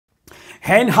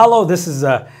Hey, and hello, this is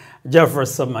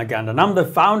Jefferson Maganda, and I'm the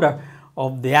founder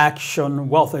of the Action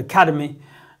Wealth Academy,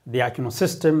 the Action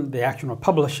System, the Action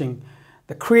Publishing,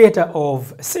 the creator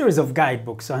of a series of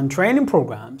guidebooks and training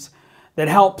programs that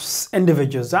helps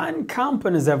individuals and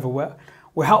companies everywhere.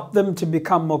 We help them to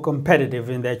become more competitive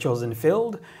in their chosen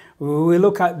field. We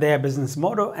look at their business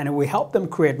model and we help them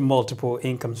create multiple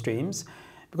income streams.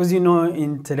 Because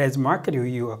in today's market,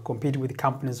 you are competing with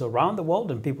companies around the world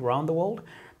and people around the world.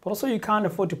 But also you can't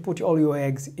afford to put all your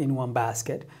eggs in one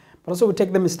basket. But also we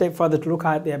take them a step further to look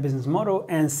at their business model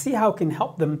and see how it can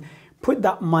help them put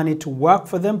that money to work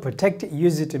for them, protect it,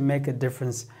 use it to make a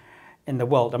difference in the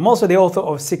world. I'm also the author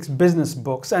of 6 business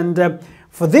books. And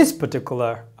for this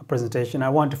particular presentation, I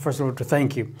want to first of all to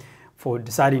thank you for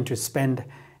deciding to spend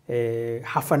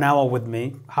half an hour with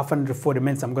me, half an hour to 40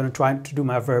 minutes. I'm going to try to do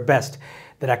my very best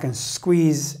that I can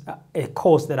squeeze a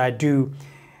course that I do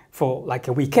for like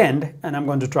a weekend, and I'm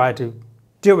going to try to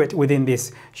do it within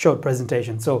this short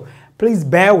presentation. So please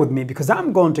bear with me because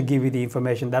I'm going to give you the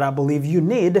information that I believe you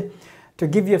need to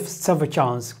give yourself a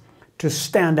chance to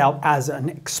stand out as an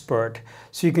expert,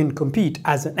 so you can compete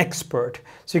as an expert,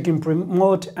 so you can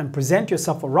promote and present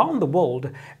yourself around the world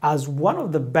as one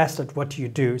of the best at what you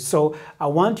do. So I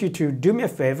want you to do me a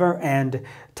favor and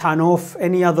turn off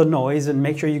any other noise and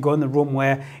make sure you go in the room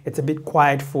where it's a bit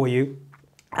quiet for you.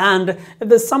 And if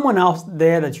there's someone else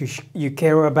there that you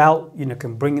care about,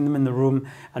 can bring them in the room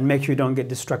and make sure you don't get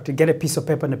distracted. Get a piece of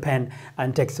paper and a pen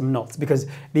and take some notes, because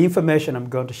the information I'm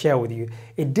going to share with you,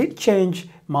 it did change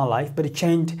my life, but it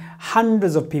changed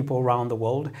hundreds of people around the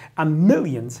world, and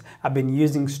millions have been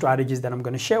using strategies that I'm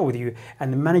going to share with you,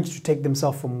 and they managed to take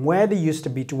themselves from where they used to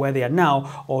be to where they are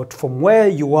now, or from where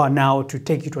you are now to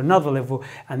take you to another level.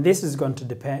 And this is going to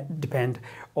depend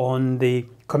on the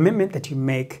commitment that you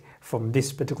make from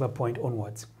this particular point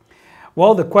onwards.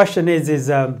 Well, the question is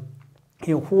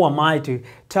who am I to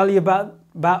tell you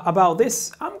about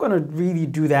this? I'm going to really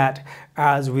do that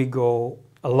as we go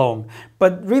along.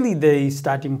 But really the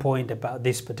starting point about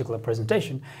this particular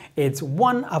presentation, it's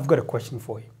one, I've got a question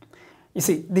for you. You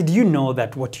see, did you know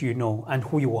that what you know and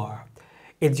who you are,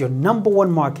 it's your #1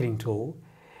 marketing tool,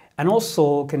 and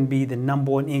also can be the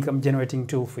 #1 income generating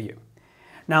tool for you?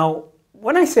 Now,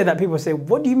 when I say that, people say,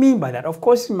 what do you mean by that? Of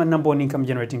course, it's my #1 income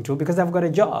generating tool because I've got a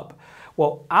job.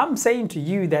 Well, I'm saying to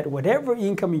you that whatever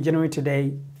income you generate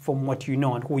today from what you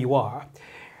know and who you are,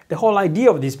 the whole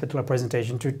idea of this particular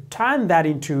presentation to turn that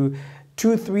into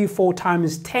 2, 3, 4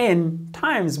 times, 10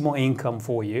 times more income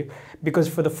for you, because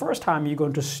for the first time, you're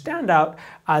going to stand out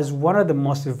as one of the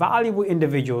most valuable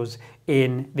individuals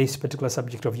in this particular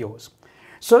subject of yours.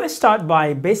 So let's start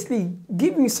by basically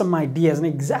giving you some ideas on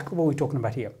exactly what we're talking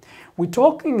about here. We're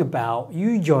talking about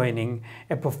you joining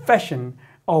a profession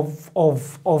of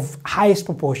highest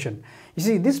proportion. You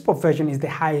see, this profession is the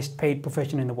highest paid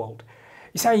profession in the world.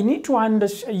 You see, you need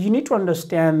to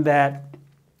understand that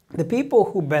the people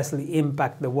who basically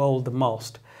impact the world the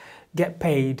most get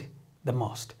paid the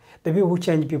most. The people who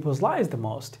change people's lives the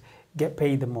most get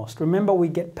paid the most. Remember, we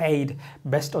get paid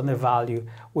based on the value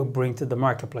we bring to the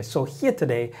marketplace. So here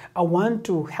today, I want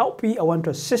to help you, I want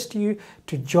to assist you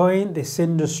to join this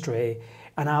industry.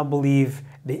 And I believe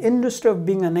the industry of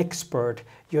being an expert,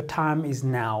 your time is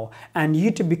now. And you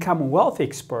to become a wealth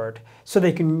expert so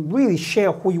they can really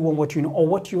share who you are, what you know, or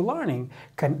what you're learning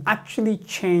can actually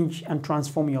change and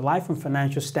transform your life and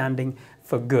financial standing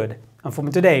for good. And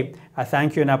from today, I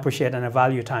thank you and I appreciate and I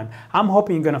value your time. I'm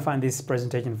hoping you're going to find this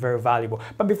presentation very valuable.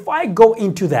 But before I go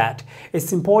into that,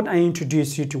 it's important I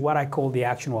introduce you to what I call the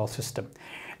Action Wealth System.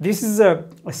 This is a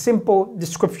simple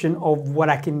description of what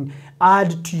I can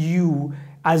add to you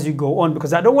as you go on,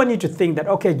 because I don't want you to think that,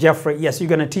 okay, Jeffrey, yes, you're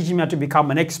going to teach me how to become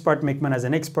an expert, make money as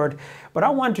an expert. But I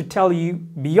want to tell you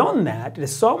beyond that,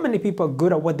 there's so many people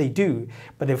good at what they do,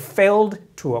 but they've failed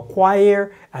to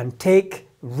acquire and take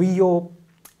real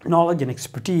knowledge and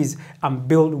expertise and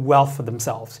build wealth for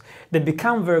themselves. They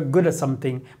become very good at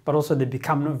something, but also they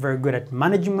become not very good at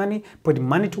managing money, putting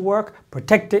money to work,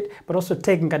 protect it, but also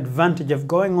taking advantage of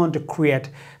going on to create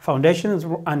foundations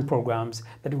and programs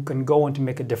that we can go on to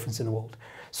make a difference in the world.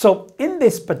 So in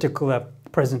this particular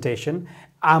presentation,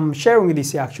 I'm sharing with you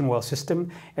the Action Wealth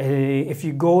System. If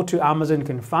you go to Amazon, you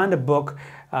can find a book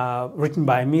written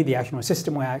by me, The Action Wealth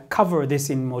System, where I cover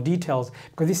this in more details,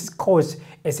 because this course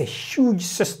is a huge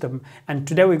system. And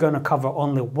today we're going to cover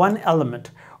only one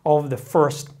element of the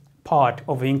first part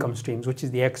of income streams, which is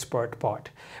the expert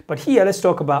part. But here, let's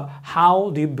talk about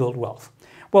how do you build wealth.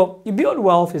 Well, you build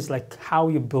wealth is like how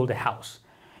you build a house.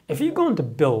 If you're going to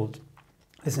build,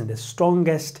 listen, the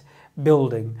strongest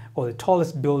building or the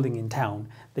tallest building in town,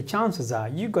 the chances are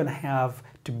you're going to have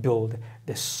to build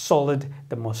the solid,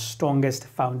 the most strongest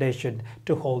foundation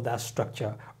to hold that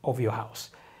structure of your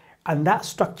house. And that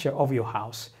structure of your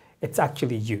house, it's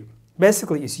actually you.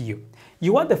 Basically, it's you.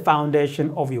 You are the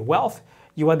foundation of your wealth.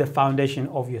 You are the foundation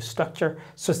of your structure.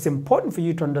 So it's important for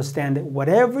you to understand that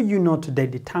whatever you know today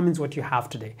determines what you have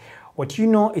today. What you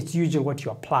know is usually what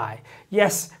you apply.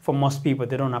 Yes, for most people,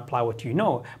 they don't apply what you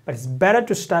know, but it's better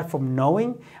to start from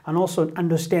knowing and also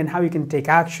understand how you can take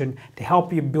action to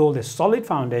help you build a solid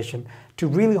foundation to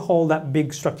really hold that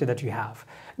big structure that you have.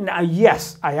 Now,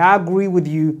 yes, I agree with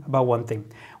you about one thing.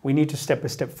 We need to step a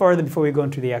step further before we go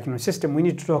into the Acumen system. We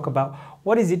need to talk about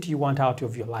what is it you want out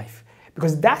of your life.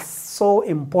 Because that's so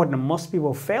important. Most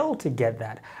people fail to get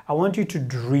that. I want you to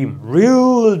dream,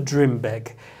 real dream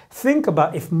big. Think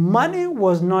about if money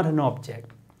was not an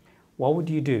object, what would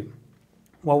you do?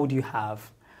 What would you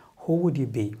have? Who would you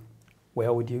be?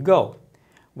 Where would you go?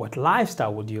 What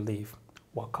lifestyle would you live?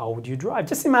 What car would you drive?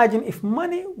 Just imagine if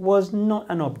money was not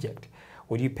an object.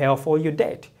 Would you pay off all your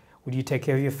debt? Would you take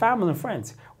care of your family and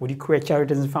friends? Would you create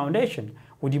charities and foundation?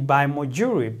 Would you buy more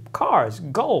jewelry, cars,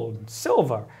 gold,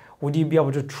 silver? Would you be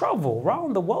able to travel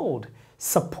around the world,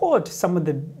 support some of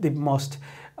the most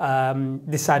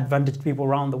disadvantaged people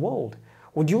around the world?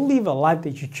 Would you live a life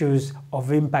that you choose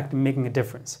of impact and making a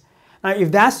difference? Now,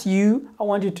 if that's you, I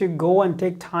want you to go and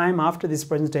take time after this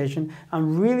presentation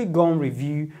and really go and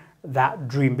review that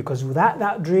dream, because without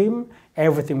that dream,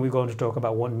 everything we're going to talk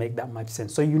about won't make that much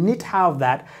sense. So you need to have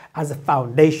that as a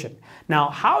foundation.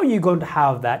 Now, how are you going to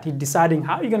have that? You're deciding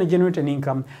how you're going to generate an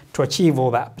income to achieve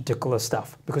all that particular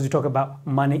stuff, because we talk about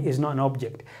money is not an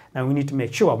object. Now, we need to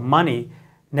make sure money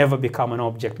never become an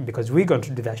object, because we're going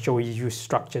to do that, show you use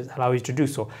structures, allow you to do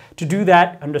so. To do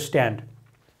that, understand,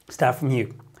 start from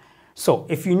you. So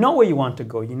if you know where you want to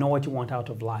go, you know what you want out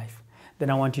of life,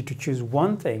 then I want you to choose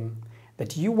one thing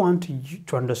that you want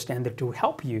to understand that will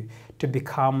help you to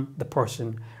become the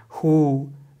person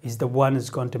who is the one who's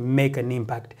going to make an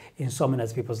impact in so many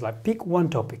other people's life. Pick one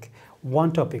topic,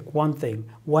 one thing,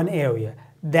 one area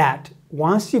that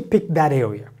once you pick that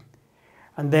area,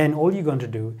 and then all you're going to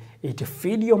do is to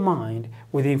feed your mind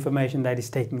with the information that is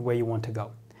taking where you want to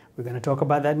go. We're going to talk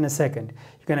about that in a second.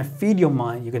 You're going to feed your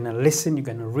mind, you're going to listen, you're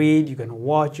going to read, you're going to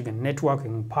watch, you're going to network,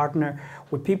 you're going to partner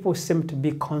with people who seem to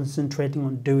be concentrating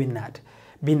on doing that,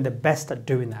 being the best at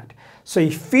doing that. So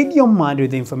you feed your mind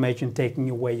with the information taking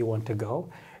you where you want to go,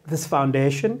 this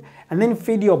foundation, and then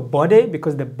feed your body,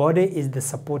 because the body is the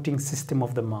supporting system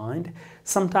of the mind.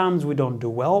 Sometimes we don't do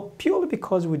well purely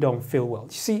because we don't feel well.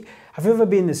 You see, have you ever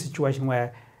been in a situation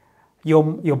where your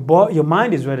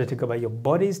mind is ready to go, but your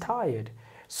body is tired?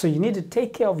 So you need to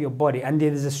take care of your body, and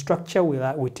there is a structure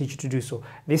we teach you to do so.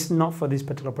 This is not for this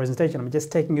particular presentation. I'm just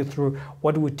taking you through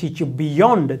what we teach you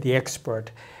beyond the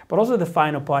expert, but also the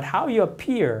final part, how you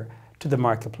appear to the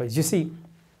marketplace. You see,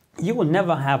 you will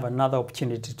never have another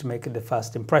opportunity to make the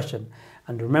first impression.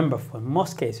 And remember, for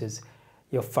most cases,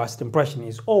 your first impression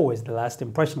is always the last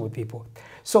impression with people.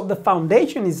 So the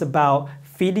foundation is about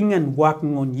feeding and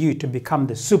working on you to become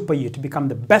the super you, to become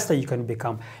the best that you can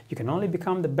become. You can only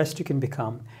become the best you can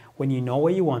become when you know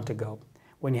where you want to go,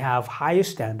 when you have higher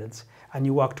standards, and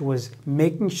you work towards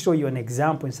making sure you're an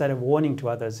example instead of warning to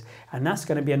others. And that's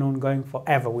going to be an ongoing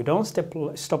forever. We don't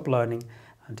stop learning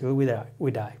until we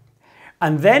die.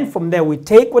 And then from there, we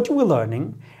take what we're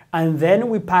learning and then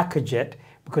we package it,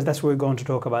 because that's what we're going to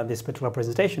talk about in this particular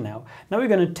presentation now. Now we're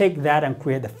going to take that and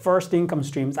create the first income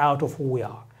streams out of who we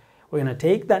are. We're going to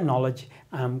take that knowledge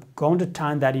and going to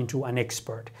turn that into an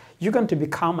expert. You're going to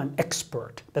become an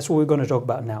expert. That's what we're going to talk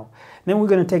about now. Then we're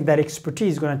going to take that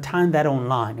expertise, going to turn that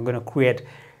online. We're going to create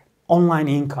online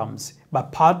incomes by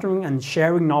partnering and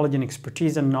sharing knowledge and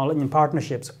expertise and knowledge and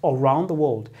partnerships around the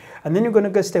world. And then you're going to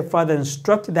go a step further and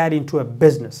structure that into a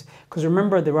business. Because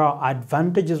remember, there are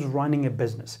advantages of running a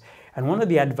business. And one of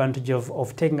the advantages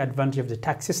of taking advantage of the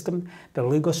tax system, the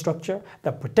legal structure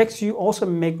that protects you, also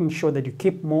making sure that you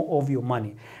keep more of your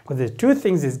money. Because there's two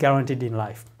things that's guaranteed in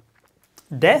life: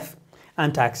 death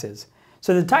and taxes.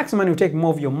 So the tax money will take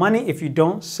more of your money if you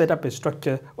don't set up a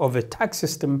structure of a tax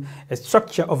system, a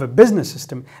structure of a business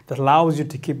system that allows you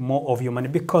to keep more of your money,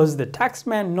 because the tax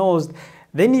man knows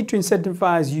they need to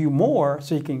incentivize you more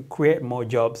so you can create more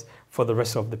jobs for the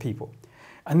rest of the people.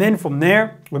 And then from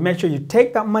there, we make sure you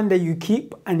take that money that you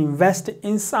keep and invest it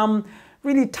in some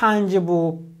really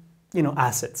tangible,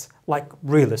 assets like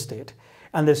real estate.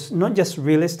 And there's not just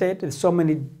real estate, there's so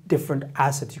many different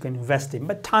assets you can invest in,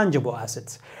 but tangible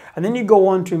assets. And then you go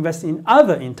on to invest in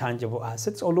other intangible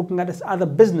assets or looking at other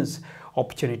business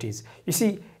opportunities. You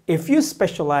see, if you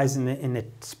specialize in a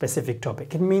specific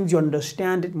topic, it means you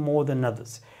understand it more than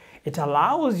others. It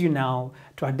allows you now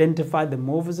to identify the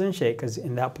movers and shakers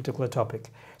in that particular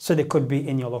topic. So they could be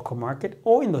in your local market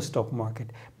or in the stock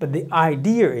market. But the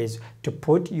idea is to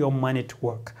put your money to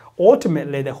work.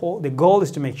 Ultimately, the goal is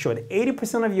to make sure that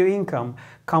 80% of your income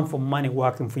come from money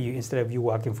working for you instead of you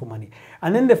working for money.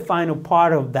 And then the final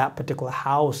part of that particular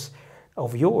house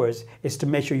of yours is to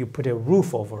make sure you put a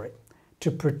roof over it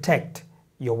to protect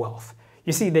your wealth.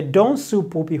 You see, they don't sue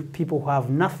poor people who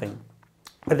have nothing.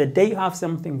 But the day you have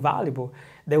something valuable,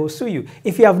 they will sue you.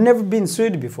 If you have never been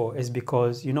sued before, it's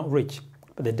because you're not rich.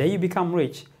 But the day you become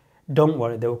rich, don't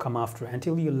worry, they will come after it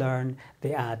until you learn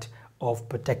the art of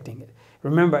protecting it.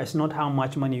 Remember, it's not how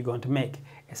much money you're going to make.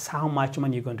 It's how much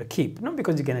money you're going to keep. Not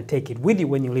because you're going to take it with you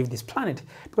when you leave this planet,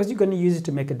 because you're going to use it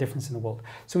to make a difference in the world.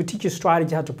 So we teach you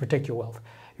strategy how to protect your wealth.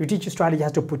 We teach you strategy how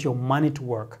to put your money to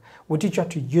work. We teach you how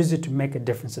to use it to make a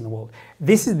difference in the world.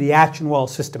 This is the Action Wealth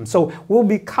system. So we'll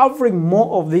be covering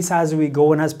more of this as we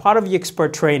go. And as part of the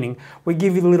expert training, we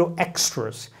give you little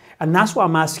extras. And that's why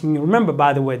I'm asking you. Remember,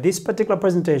 by the way, this particular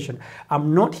presentation,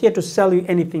 I'm not here to sell you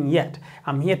anything yet.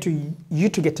 I'm here to you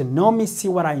to get to know me, see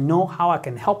what I know, how I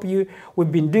can help you.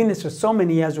 We've been doing this for so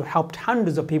many years. We've helped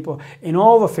hundreds of people in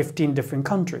over 15 different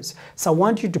countries. So I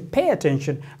want you to pay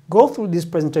attention, go through this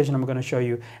presentation I'm going to show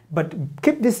you, but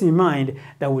keep this in mind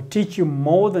that will teach you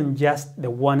more than just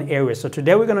the one area. So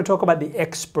today we're going to talk about the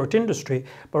expert industry,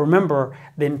 but remember,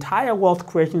 the entire wealth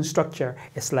creation structure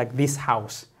is like this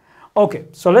house. Okay,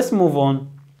 so let's move on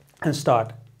and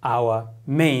start our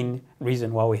main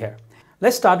reason why we're here.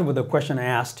 Let's start with the question I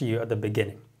asked you at the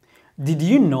beginning. Did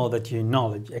you know that your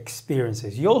knowledge,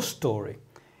 experiences, your story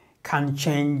can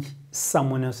change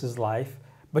someone else's life?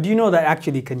 But do you know that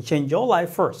actually it can change your life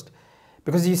first?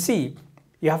 Because you see,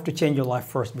 you have to change your life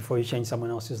first before you change someone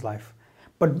else's life.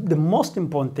 But the most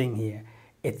important thing here,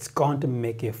 it's going to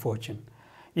make you a fortune.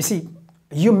 You see,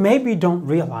 you maybe don't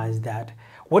realize that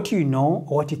what you know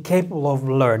or what you're capable of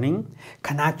learning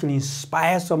can actually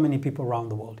inspire so many people around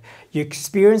the world. Your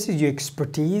experiences, your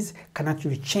expertise can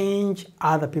actually change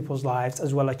other people's lives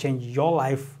as well as change your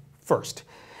life first.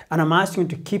 And I'm asking you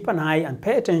to keep an eye and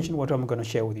pay attention to what I'm going to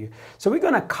share with you. So we're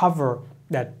going to cover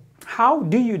that. How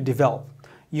do you develop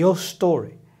your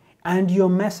story and your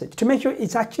message to make sure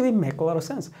it's actually make a lot of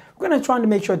sense? We're going to try to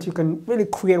make sure that you can really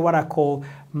create what I call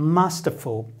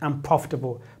masterful and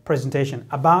profitable presentation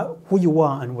about who you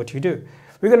are and what you do.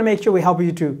 We're going to make sure we help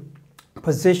you to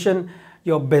position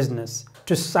your business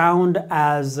to sound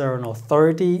as an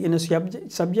authority in a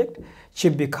subject, to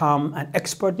become an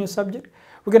expert in your subject.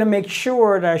 We're going to make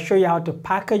sure that I show you how to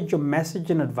package your message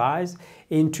and advice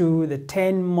into the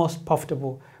 10 most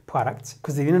profitable products,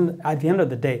 because at the end of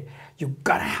the day, you've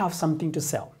got to have something to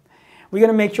sell. We're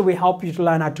going to make sure we help you to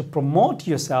learn how to promote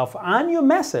yourself and your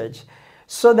message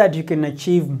so that you can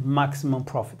achieve maximum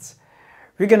profits.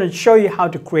 We're going to show you how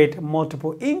to create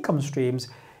multiple income streams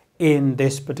in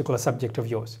this particular subject of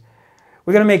yours.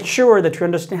 We're going to make sure that you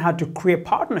understand how to create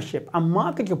partnership and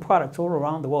market your products all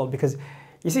around the world, because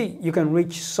you see, you can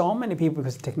reach so many people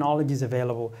because technology is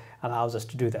available, allows us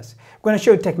to do this. We're going to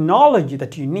show you technology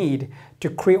that you need to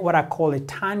create what I call a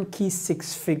turnkey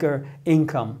six-figure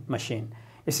income machine.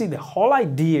 You see, the whole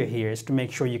idea here is to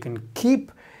make sure you can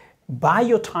buy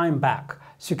your time back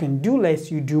so you can do less,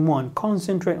 you do more, and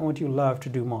concentrate on what you love to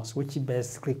do most, which is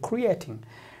basically creating.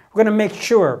 We're going to make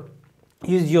sure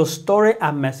you use your story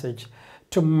and message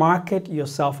to market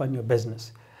yourself and your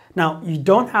business. Now, you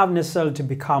don't have necessarily to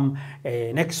become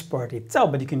an expert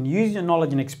itself, but you can use your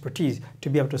knowledge and expertise to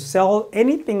be able to sell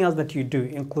anything else that you do,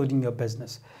 including your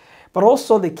business. But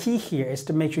also the key here is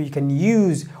to make sure you can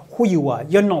use who you are,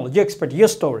 your knowledge, your expertise, your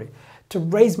story, to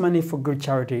raise money for good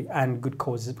charity and good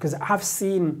causes. Because I've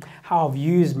seen how I've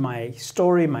used my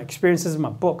story, my experiences, my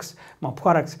books, my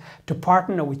products to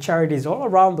partner with charities all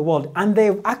around the world. And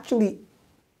they've actually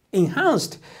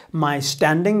enhanced my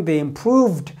standing, they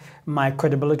improved my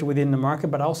credibility within the market,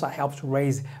 but also helped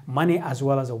raise money as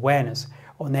well as awareness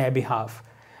on their behalf.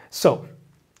 So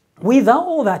with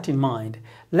all that in mind,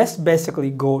 let's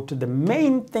basically go to the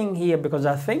main thing here, because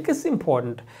I think it's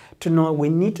important to know we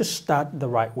need to start the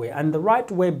right way. And the right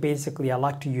way, basically, I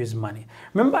like to use money.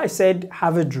 Remember I said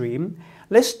have a dream.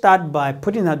 Let's start by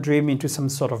putting that dream into some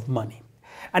sort of money.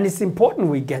 And it's important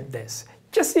we get this.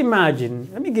 Just imagine,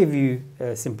 let me give you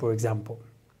a simple example.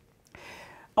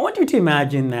 I want you to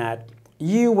imagine that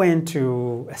you went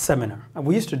to a seminar. And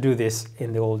we used to do this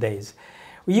in the old days.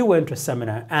 You went to a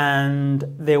seminar and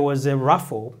there was a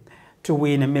raffle to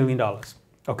win $1 million,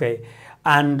 okay?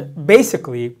 And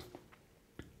basically,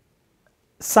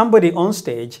 somebody on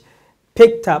stage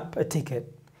picked up a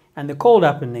ticket and they called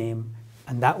up a name,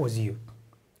 and that was you.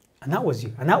 And that was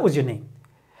you, and that was your name.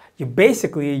 You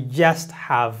basically just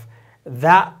have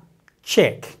that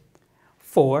check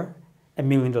for $1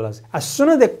 million. As soon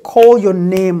as they call your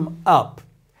name up,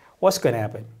 what's going to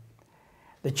happen?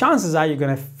 The chances are you're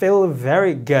going to feel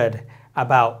very good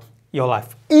about your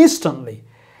life instantly.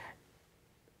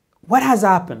 What has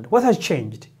happened? What has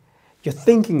changed? Your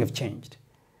thinking has changed.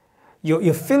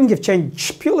 Your feeling have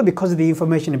changed purely because of the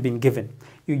information you've been given.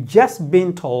 You've just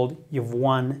been told you've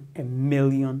won $1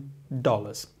 million.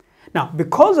 Now,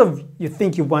 because of you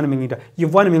think you've won $1 million,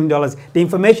 you've won $1 million, the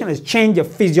information has changed your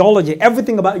physiology.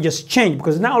 Everything about you just changed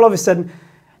because now all of a sudden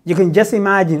you can just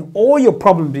imagine all your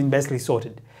problems being basically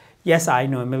sorted. Yes, I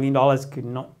know $1 million could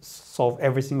not solve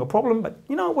every single problem, but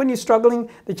you know, when you're struggling,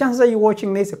 the chances that you're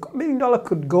watching this, $1 million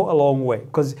could go a long way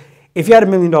because if you had $1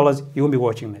 million, you won't be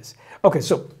watching this. Okay,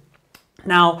 so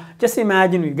now just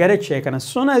imagine you get a check, and as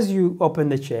soon as you open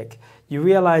the check, you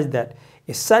realize that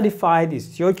it's certified,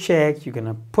 it's your check, you're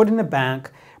gonna put in the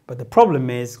bank, but the problem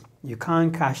is you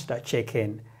can't cash that check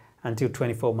in until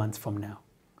 24 months from now.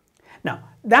 Now,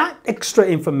 that extra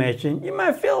information, you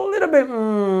might feel a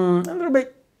little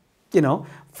bit, you know,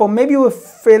 for maybe you were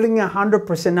feeling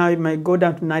 100%, now it might go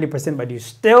down to 90%, but you're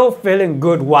still feeling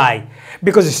good. Why?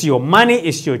 Because it's your money,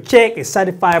 it's your check, it's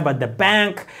certified by the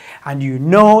bank, and you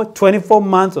know 24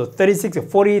 months or 36 or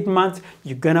 48 months,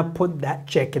 you're gonna put that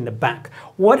check in the bank.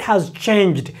 What has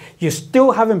changed? You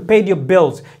still haven't paid your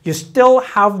bills. You still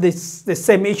have the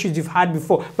same issues you've had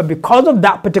before, but because of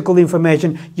that particular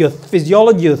information, your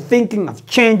physiology, your thinking have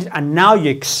changed, and now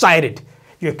you're excited.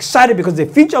 You're excited because the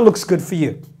future looks good for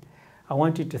you. I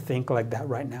want you to think like that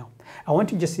right now. I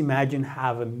want you to just imagine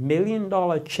have $1 million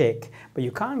check, but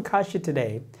you can't cash it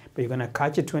today, but you're gonna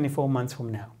catch it 24 months from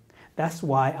now. That's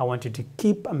why I want you to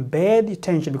keep and bear the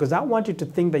attention, because I want you to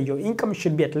think that your income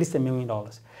should be at least $1 million.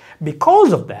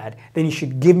 Because of that, then you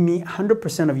should give me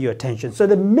 100% of your attention. So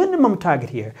the minimum target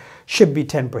here should be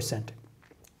 10%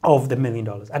 of the $1 million,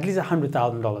 at least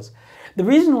 $100,000. The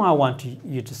reason why I want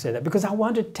you to say that, because I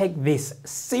want to take this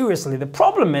seriously. The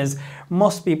problem is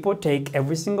most people take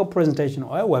every single presentation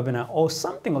or a webinar or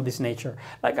something of this nature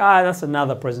like, that's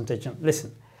another presentation.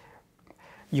 Listen,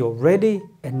 you're ready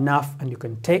enough and you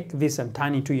can take this and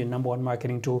turn it into your #1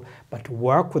 marketing tool, but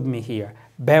work with me here.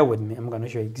 Bear with me. I'm going to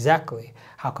show you exactly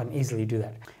how I can easily do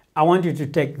that. I want you to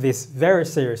take this very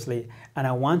seriously, and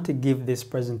I want to give this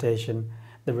presentation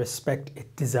the respect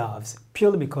it deserves,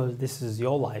 purely because this is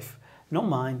your life. Not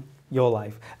mine, your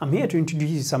life. I'm here to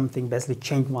introduce you to something basically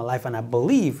changed my life, and I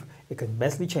believe it can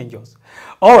basically change yours.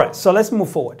 All right, so let's move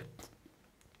forward.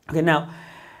 Okay, now,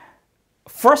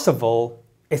 first of all,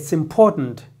 it's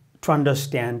important to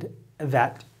understand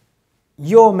that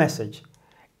your message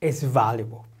is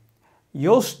valuable.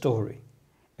 Your story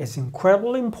is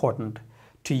incredibly important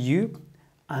to you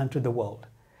and to the world.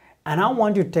 And I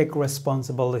want you to take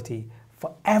responsibility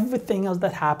for everything else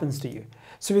that happens to you.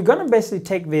 So we're going to basically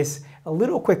take this a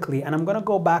little quickly, and I'm going to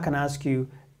go back and ask you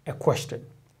a question.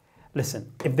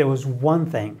 Listen, if there was one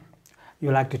thing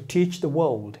you like to teach the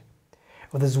world,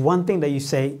 or there's one thing that you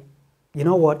say, you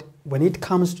know what, when it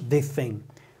comes to this thing,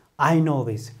 I know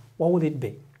this, what would it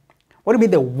be? What would be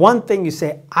the one thing you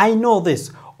say, I know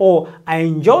this, or I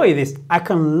enjoy this, I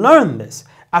can learn this,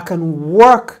 I can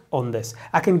work on this,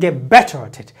 I can get better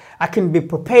at it, I can be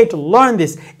prepared to learn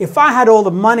this. If I had all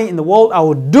the money in the world, I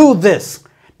would do this,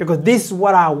 because this is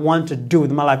what I want to do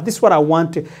with my life. This is what I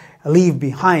want to leave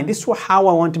behind. This is how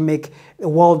I want to make the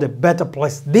world a better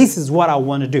place. This is what I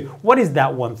want to do. What is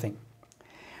that one thing?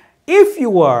 If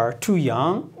you are too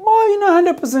young, or you're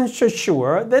not 100%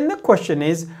 sure, then the question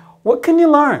is, what can you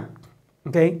learn?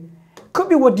 Okay? Could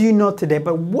be what do you know today,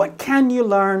 but what can you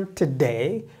learn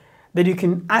today that you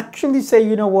can actually say,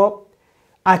 you know what,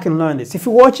 I can learn this. If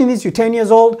you're watching this, you're 10 years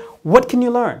old, what can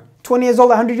you learn? 20 years old,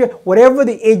 100 years, whatever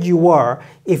the age you are,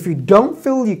 if you don't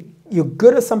feel you're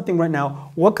good at something right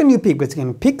now, what can you pick? Because you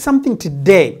can pick something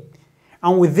today,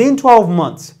 and within 12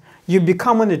 months, you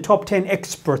become one of the top 10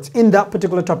 experts in that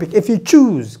particular topic if you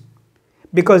choose.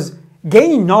 Because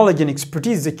gaining knowledge and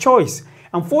expertise is a choice.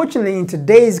 Unfortunately, in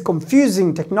today's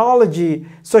confusing technology,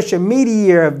 social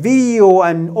media, video,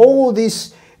 and all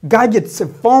these gadgets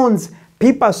and phones,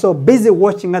 people are so busy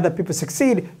watching other people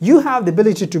succeed. You have the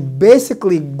ability to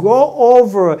basically go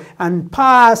over and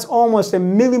pass almost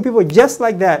 1 million people just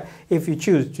like that if you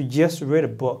choose to just read a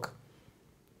book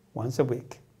once a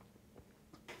week.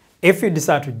 If you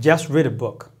decide to just read a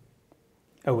book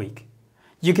a week,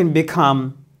 you can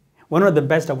become one of the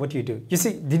best at what you do. You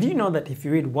see, did you know that if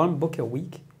you read one book a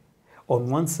week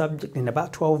on one subject in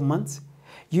about 12 months,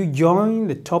 you join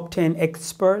the top 10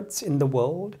 experts in the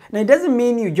world? Now, it doesn't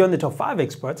mean you join the top 5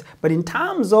 experts, but in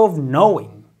terms of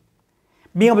knowing,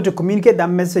 being able to communicate that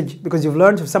message because you've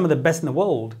learned from some of the best in the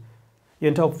world, you're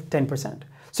in top 10%.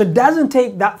 So it doesn't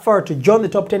take that far to join the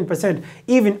top 10%,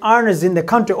 even earners in the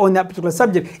country on that particular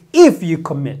subject, if you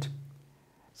commit.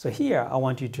 So here, I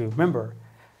want you to remember,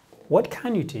 what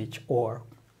can you teach or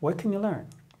what can you learn?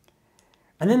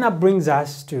 And then that brings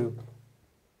us to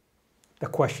the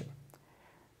question.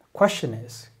 The question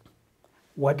is,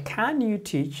 what can you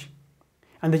teach?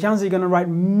 And the chances you're going to write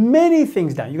many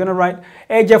things down. You're going to write,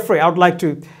 hey, Jeffrey, I would like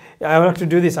to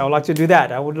do this. I would like to do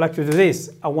that. I would like to do this.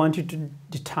 I want you to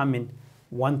determine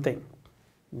one thing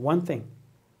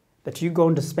that you're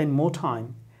going to spend more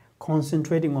time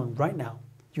concentrating on right now.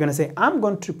 You're going to say, I'm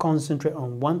going to concentrate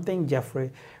on one thing,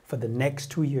 Jeffrey, for the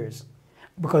next 2 years,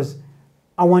 because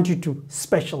I want you to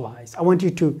specialize. I want you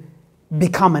to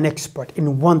become an expert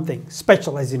in one thing,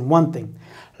 specialize in one thing.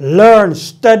 Learn,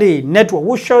 study, network.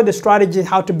 We'll show the strategy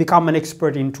how to become an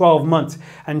expert in 12 months.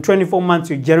 And 24 months,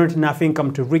 you generate enough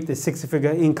income to reach the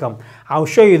 6-figure income. I'll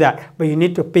show you that, but you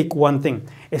need to pick one thing.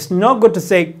 It's not good to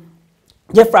say,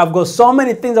 Jeffrey, I've got so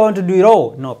many things I want to do it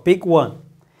all. No, pick one.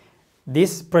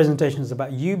 This presentation is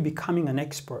about you becoming an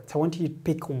expert. So I want you to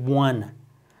pick one.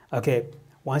 Okay,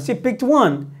 once you picked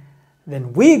one,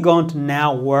 then we're going to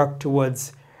now work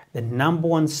towards the number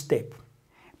one step,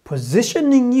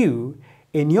 positioning you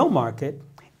in your market,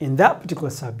 in that particular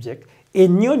subject,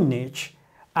 in your niche,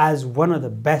 as one of the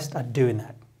best at doing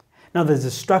that. Now there's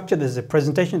a structure, there's a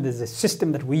presentation, there's a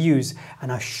system that we use,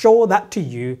 and I'll show that to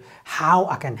you how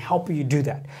I can help you do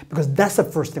that. Because that's the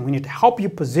first thing. We need to help you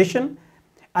position,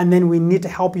 and then we need to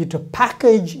help you to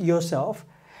package yourself,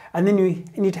 and then we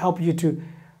need to help you to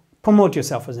promote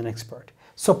yourself as an expert.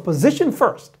 So position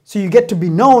first, so you get to be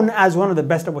known as one of the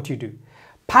best at what you do.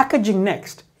 Packaging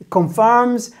next. It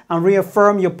confirms and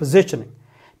reaffirms your positioning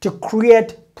to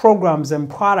create programs and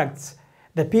products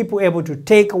that people are able to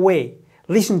take away,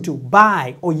 listen to,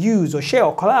 buy, or use, or share,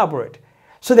 or collaborate,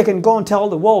 so they can go and tell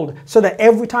the world, so that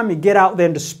every time you get out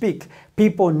there to speak,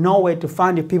 people know where to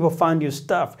find you, people find your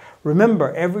stuff.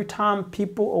 Remember, every time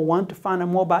people want to find out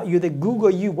more about you, they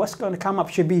Google you, what's going to come up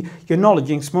should be your knowledge,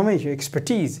 your information, your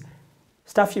expertise,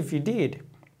 stuff if you did,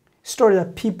 stories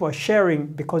that people are sharing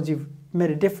because you've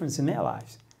made a difference in their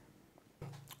lives.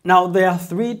 Now, there are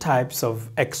 3 types of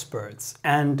experts,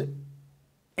 and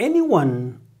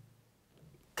anyone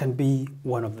can be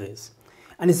one of these.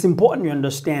 And it's important you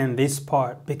understand this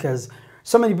part, because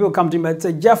so many people come to me and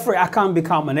say, Jeffrey, I can't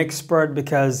become an expert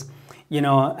because, you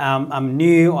know, I'm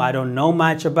new, or I don't know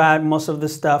much about most of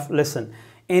this stuff. Listen,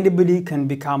 anybody can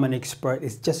become an expert.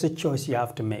 It's just a choice you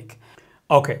have to make.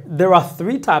 Okay, there are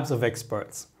 3 types of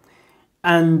experts,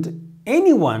 and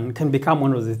anyone can become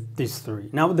one of these 3.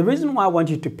 Now, the reason why I want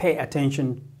you to pay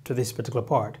attention to this particular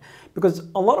part, because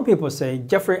a lot of people say,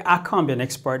 Jeffrey, I can't be an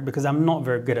expert because I'm not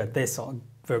very good at this or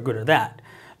very good at that.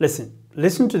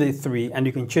 Listen to the 3, and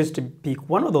you can choose to pick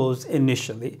one of those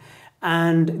initially.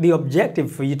 And the objective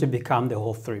for you to become the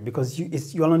whole 3, because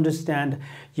you'll understand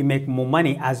you make more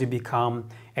money as you become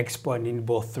expert in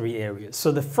both 3 areas.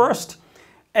 So the first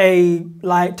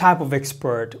type of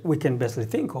expert we can basically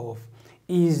think of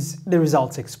is the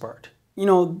results expert. You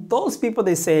know, those people,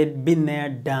 they said, been there,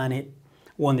 done it,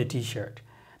 won the t-shirt.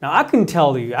 Now I can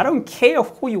tell you, I don't care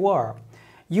who you are,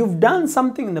 you've done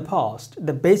something in the past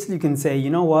that basically you can say, you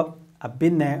know what, I've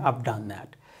been there, I've done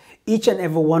that. Each and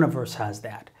every one of us has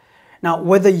that. Now,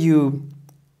 whether you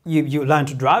learn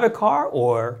to drive a car,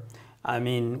 or, I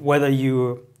mean, whether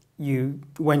you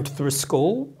went through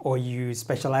school, or you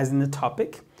specialize in the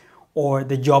topic, or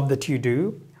the job that you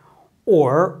do,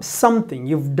 or something,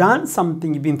 you've done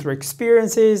something, you've been through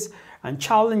experiences and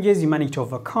challenges you managed to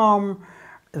overcome,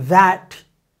 that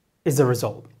is the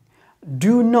result.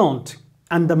 Do not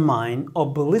undermine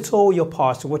or belittle your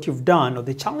past, or what you've done, or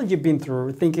the challenge you've been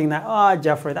through, thinking that, oh,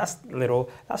 Jeffrey, that's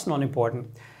not important.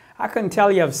 I can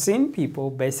tell you, I've seen people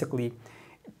basically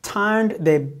turned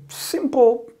their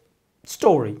simple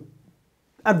story,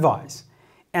 advice,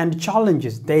 and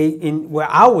challenges where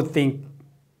I would think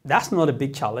that's not a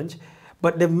big challenge,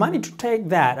 but they've managed to take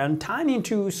that and turn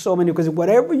into so many, because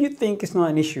whatever you think is not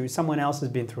an issue, someone else has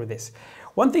been through this.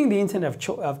 One thing the internet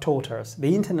have taught us,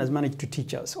 the internet has managed to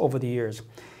teach us over the years,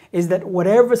 is that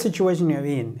whatever situation you're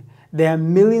in, there are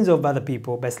millions of other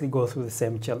people basically go through the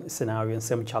same scenario and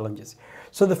same challenges.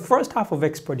 So the first type of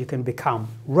expert you can become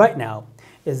right now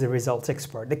is the results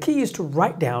expert. The key is to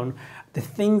write down the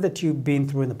things that you've been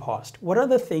through in the past. What are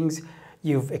the things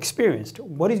you've experienced?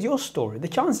 What is your story? The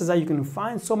chances are you can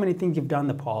find so many things you've done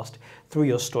in the past through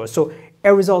your story. So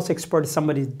a results expert is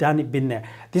somebody who's done it, been there.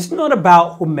 This is not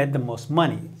about who made the most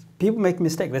money. People make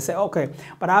mistakes. They say, okay,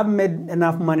 but I've made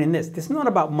enough money in this. This is not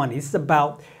about money. This is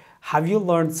about Have you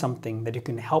learned something that you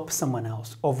can help someone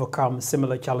else overcome a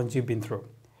similar challenge you've been through?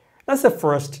 That's the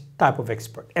first type of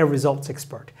expert, a results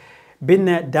expert. Been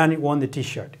there, done it, won the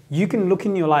t-shirt. You can look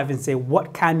in your life and say,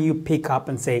 what can you pick up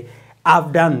and say,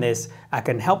 I've done this, I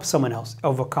can help someone else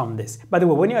overcome this. By the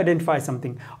way, when you identify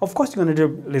something, of course, you're going to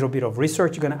do a little bit of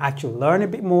research. You're going to actually learn a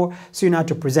bit more so you know how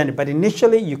to present it. But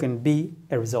initially, you can be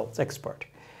a results expert.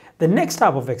 The next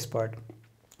type of expert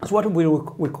is what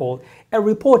we call a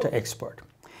reporter expert.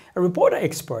 A reporter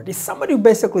expert is somebody who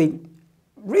basically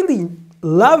really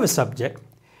loves a subject,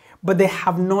 but they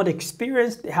have not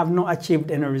experienced, they have not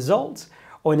achieved any results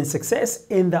or any success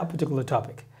in that particular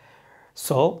topic.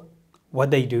 So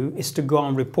what they do is to go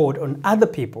and report on other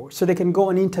people. So they can go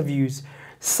on interviews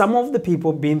some of the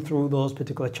people been through those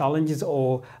particular challenges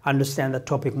or understand the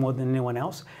topic more than anyone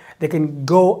else. They can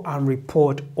go and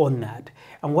report on that.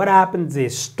 And what happens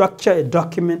is structure a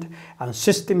document and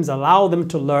systems allow them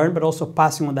to learn, but also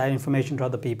passing on that information to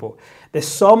other people. There's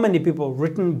so many people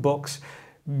written books,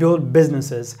 build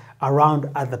businesses around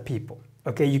other people.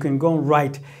 Okay, you can go and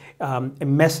write a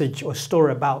message or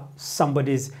story about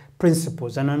somebody's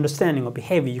principles and understanding of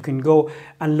behavior. You can go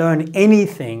and learn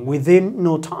anything. Within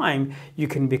no time, you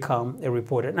can become a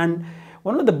reporter. And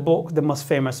one of the most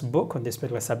famous book on this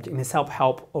particular subject in the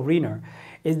self-help arena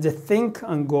is the Think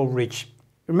and Grow Rich.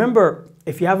 Remember,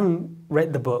 if you haven't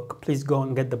read the book, please go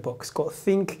and get the book. It's called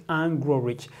Think and Grow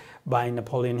Rich by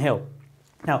Napoleon Hill.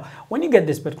 Now, when you get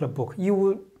this particular book, you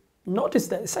will notice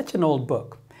that it's such an old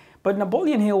book. But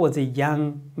Napoleon Hill was a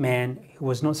young man who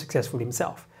was not successful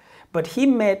himself. But he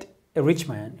met a rich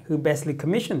man who basically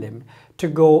commissioned him to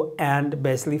go and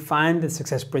basically find the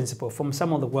success principle from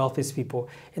some of the wealthiest people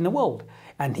in the world.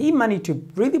 And he managed to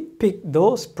really pick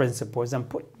those principles and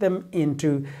put them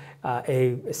into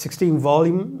a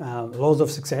 16-volume Laws of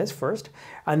Success first,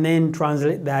 and then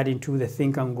translate that into the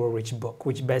Think and Grow Rich book,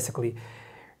 which basically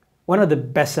one of the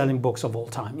best-selling books of all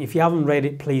time. If you haven't read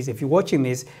it, please, if you're watching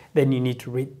this, then you need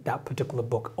to read that particular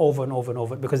book over and over and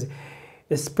over, because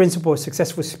this principle,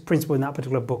 successful principle in that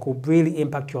particular book will really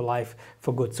impact your life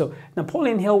for good. So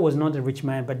Napoleon Hill was not a rich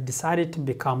man, but decided to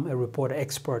become a reporter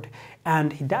expert.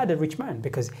 And he died a rich man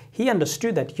because he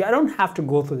understood that I don't have to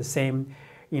go through the same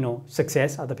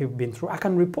success other people have been through. I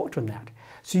can report on that.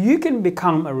 So you can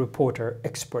become a reporter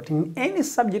expert in any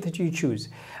subject that you choose.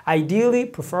 Ideally,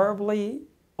 preferably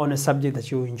on a subject that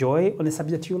you enjoy, on a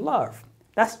subject you love.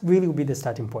 That's really will be the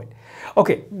starting point.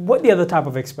 Okay, what the other type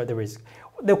of expert there is?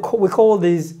 We call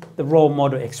these the role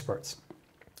model experts.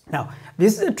 Now,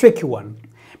 this is a tricky one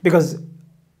because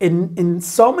in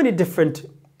so many different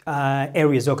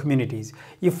areas or communities,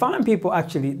 you find people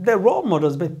actually, they're role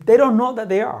models, but they don't know that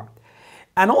they are.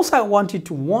 And also I wanted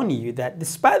to warn you that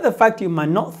despite the fact you might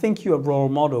not think you're a role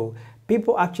model,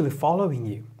 people are actually following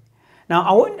you. Now,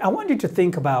 I want you to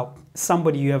think about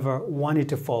somebody you ever wanted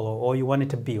to follow or you wanted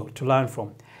to be or to learn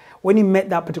from. When you met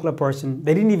that particular person,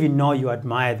 they didn't even know you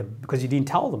admire them because you didn't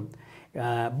tell them.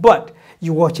 But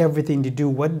you watch everything they do,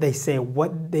 what they say,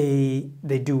 what they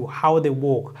do, how they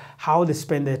walk, how they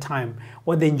spend their time,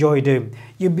 what they enjoy doing.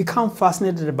 You become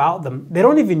fascinated about them. They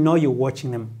don't even know you're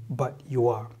watching them, but you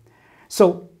are.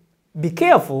 So be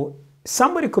careful.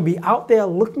 Somebody could be out there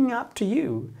looking up to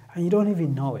you and you don't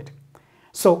even know it.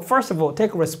 So first of all,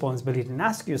 take responsibility and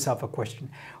ask yourself a question.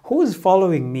 Who is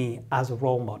following me as a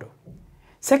role model?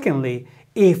 Secondly,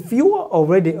 if you are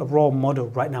already a role model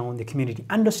right now in the community,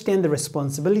 understand the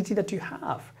responsibility that you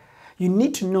have. You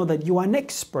need to know that you are an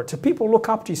expert, so people look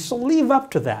up to you, so live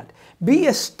up to that. Be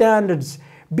a standards,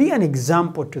 be an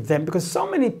example to them, because so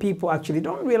many people actually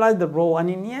don't realize the role, and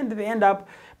in the end, they end up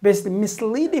basically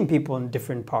misleading people on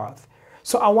different paths.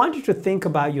 So I want you to think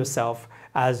about yourself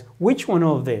as which one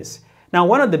of this. Now,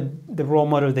 one of the role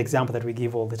models, the example that we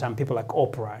give all the time, people like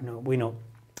Oprah, we know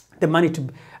the money to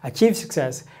achieve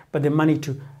success, but the money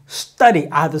to study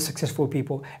other successful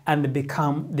people, and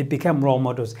they become role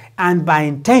models. And by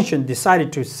intention,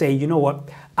 decided to say, you know what,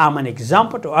 I'm an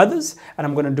example to others, and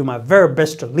I'm going to do my very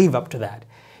best to live up to that.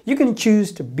 You can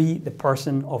choose to be the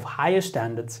person of higher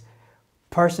standards,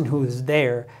 person who is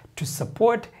there to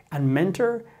support and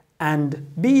mentor and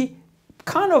be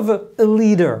kind of a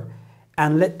leader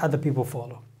and let other people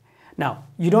follow. Now,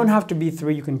 you don't have to be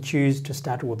three, you can choose to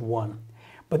start with one.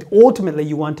 But ultimately,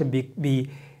 you want to be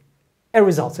a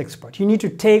results expert. You need to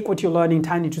take what you're learning,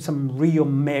 turn into some real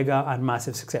mega and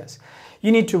massive success.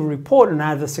 You need to report on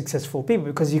other successful people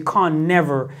because you can't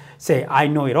never say, I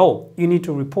know it all. You need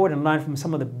to report and learn from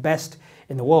some of the best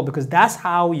in the world, because that's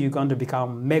how you're going to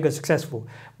become mega successful,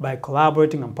 by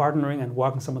collaborating and partnering and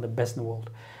working with some of the best in the world.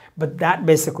 But that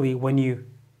basically, when you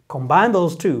combine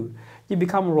those two, you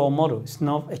become a role model. It's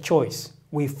not a choice.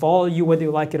 We follow you whether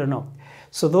you like it or not.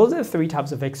 So those are the three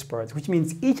types of experts, which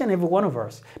means each and every one of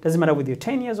us, doesn't matter whether you're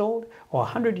 10 years old or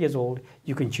 100 years old,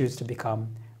 you can choose to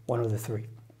become one of the three.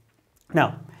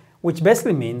 Now, which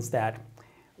basically means that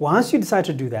once you decide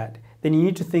to do that, then you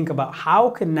need to think about how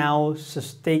can now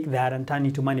sustain that and turn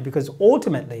into money, because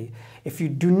ultimately, if you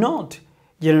do not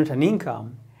generate an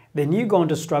income, then you're going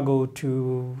to struggle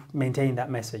to maintain that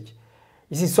message.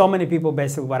 You see, so many people,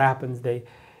 basically what happens, they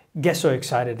get so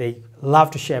excited, they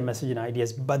love to share message and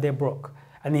ideas, but they're broke.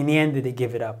 And in the end, they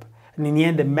give it up. And in the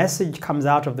end, the message comes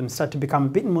out of them start to become a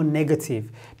bit more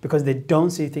negative because they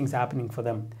don't see things happening for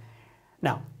them.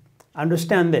 Now,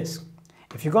 understand this.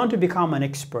 If you're going to become an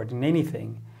expert in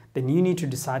anything, then you need to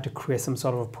decide to create some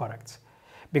sort of a product.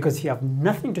 Because if you have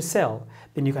nothing to sell,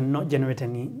 then you cannot generate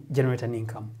an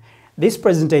income. This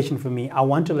presentation for me, I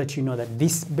want to let you know that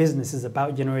this business is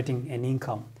about generating an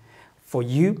income for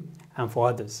you and for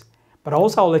others. But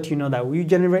also I'll let you know that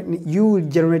you will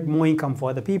generate more income for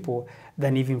other people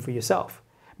than even for yourself.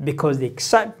 Because the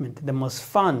excitement, the most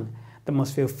fun, the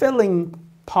most fulfilling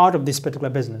part of this particular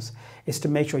business is to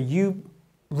make sure you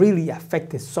really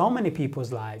affected so many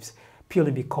people's lives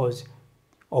purely because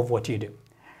of what you do.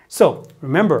 So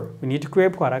remember, we need to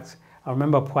create products. And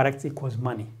remember, products equals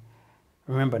money.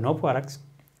 Remember, no products,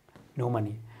 no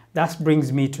money. That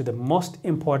brings me to the most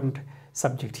important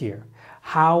subject here.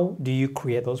 How do you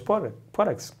create those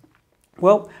products?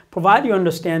 Well, provided you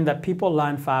understand that people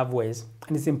learn 5 ways,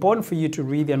 and it's important for you to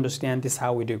really understand this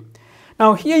how we do.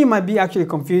 Now, here you might be actually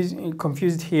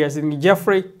confused here. Saying,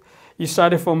 Jeffrey, you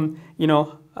started from,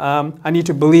 I need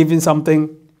to believe in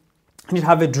something, I need to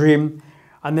have a dream,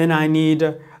 and then I need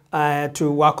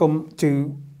to work on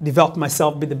to develop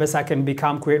myself, be the best I can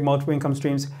become, create multiple income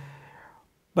streams.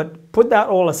 But put that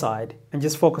all aside and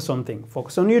just focus on things.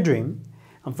 Focus on your dream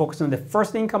and focus on the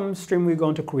first income stream we're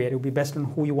going to create. It will be based on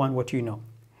who you want, what you know.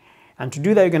 And to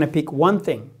do that, you're going to pick one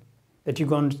thing that you're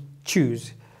going to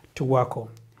choose to work on.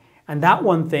 And that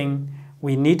one thing,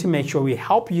 we need to make sure we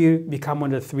help you become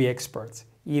one of the 3 experts,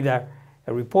 either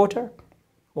a reporter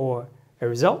or a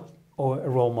result or a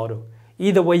role model.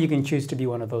 Either way, you can choose to be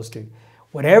one of those 2.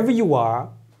 Whatever you are,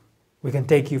 we can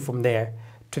take you from there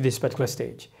to this particular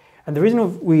stage. And the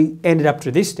reason we ended up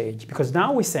to this stage, because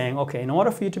now we're saying, okay, in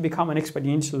order for you to become an expert,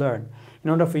 you need to learn.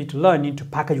 In order for you to learn, you need to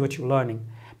package what you're learning.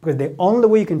 Because the only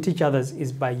way you can teach others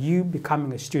is by you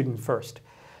becoming a student first.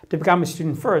 To become a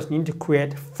student first, you need to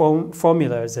create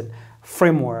formulas and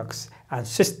frameworks and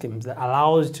systems that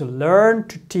allow us to learn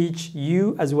to teach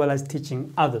you as well as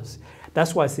teaching others.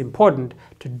 That's why it's important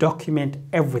to document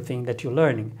everything that you're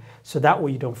learning. So that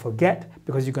way you don't forget,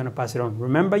 because you're going to pass it on.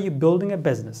 Remember, you're building a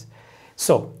business.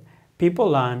 So people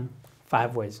learn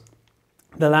 5 ways.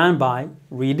 They learn by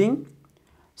reading.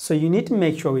 So you need to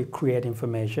make sure we create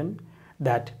information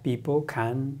that people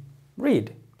can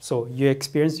read. So your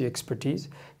experience, your expertise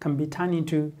can be turned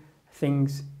into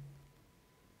things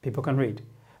people can read,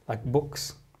 like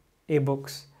books,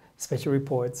 ebooks, special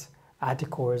reports,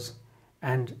 articles,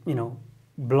 and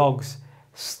blogs,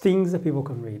 things that people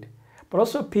can read. But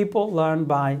also people learn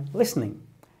by listening.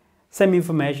 Same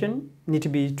information need to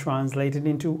be translated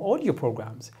into audio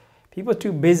programs. People are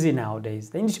too busy nowadays.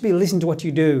 They need to be listening to what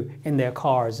you do in their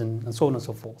cars and so on and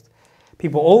so forth.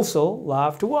 People also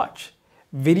love to watch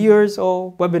videos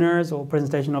or webinars or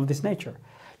presentation of this nature.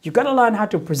 You've got to learn how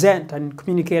to present and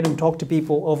communicate and talk to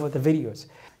people over the videos.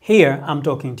 Here, I'm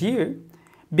talking to you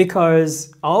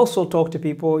because I also talk to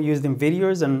people using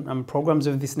videos and programs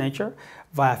of this nature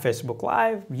via Facebook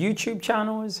Live, YouTube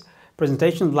channels,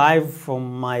 presentations live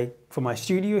from my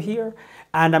studio here,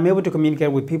 and I'm able to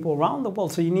communicate with people around the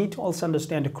world. So you need to also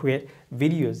understand to create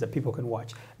videos that people can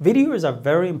watch. Videos are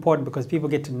very important because people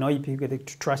get to know you, people get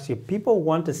to trust you. People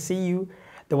want to see you,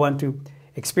 they want to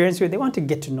experience you, they want to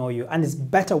get to know you, and it's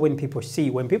better when people see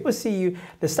you. When people see you,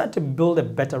 they start to build a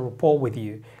better rapport with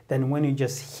you than when you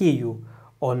just hear you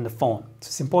on the phone. So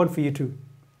it's important for you to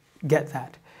get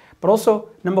that. But also,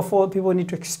 number 4, people need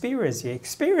to experience you.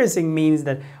 Experiencing means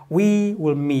that we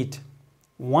will meet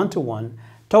one-to-one,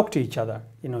 talk to each other,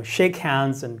 shake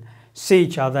hands and see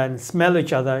each other and smell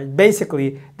each other.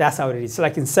 Basically, that's how it is. So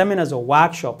like in seminars or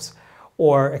workshops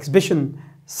or exhibition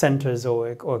centers or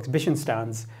exhibition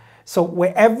stands. So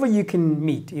wherever you can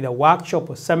meet, either workshop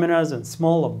or seminars, and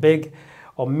small or big,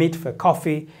 or meet for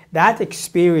coffee, that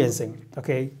experiencing,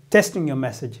 testing your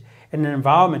message in an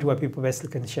environment where people basically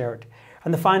can share it.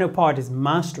 And the final part is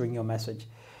mastering your message.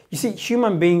 You see,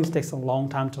 human beings takes a long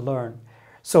time to learn.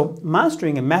 So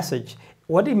mastering a message,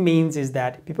 what it means is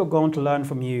that people are going to learn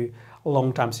from you a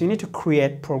long time. So you need to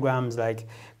create programs like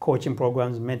coaching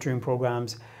programs, mentoring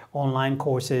programs, online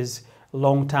courses,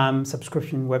 long-term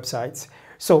subscription websites,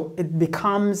 So it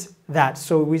becomes that.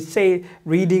 So we say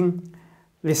reading,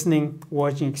 listening,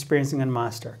 watching, experiencing, and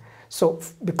master. So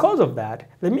because of that,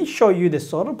 let me show you the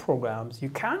sort of programs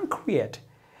you can create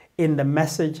in the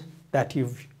message that you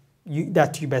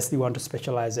basically want to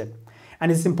specialize in.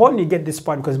 And it's important you get this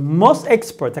part because most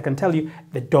experts, I can tell you,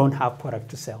 they don't have product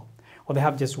to sell, or they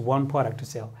have just one product to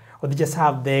sell, or they just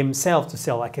have themselves to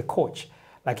sell like a coach.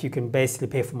 Like you can basically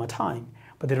pay for my time,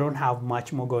 but they don't have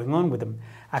much more going on with them.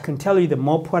 I can tell you the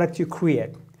more product you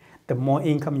create, the more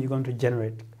income you're going to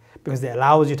generate, because it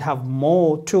allows you to have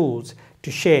more tools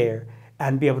to share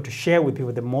and be able to share with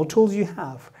people. The more tools you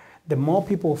have, the more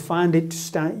people find it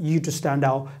to stand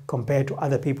out compared to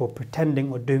other people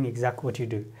pretending or doing exactly what you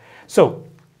do. So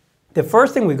the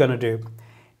first thing we're going to do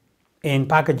in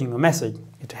packaging a message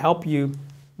is to help you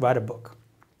write a book.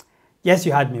 Yes,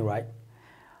 you had me right.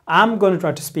 I'm going to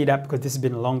try to speed up because this has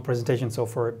been a long presentation so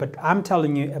far, but I'm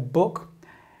telling you a book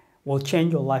will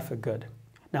change your life for good.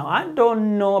 Now, I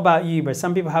don't know about you, but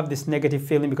some people have this negative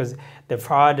feeling because they've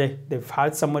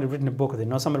heard somebody written a book, or they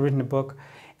know somebody written a book,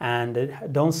 and they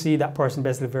don't see that person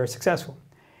basically very successful.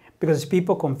 Because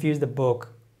people confuse the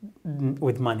book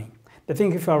with money. They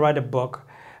think if I write a book,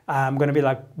 I'm going to be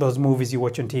like those movies you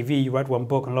watch on TV. You write one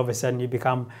book and all of a sudden you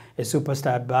become a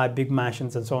superstar, buy big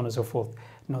mansions and so on and so forth.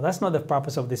 No, that's not the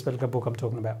purpose of this particular book I'm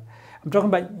talking about. I'm talking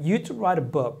about you to write a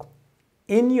book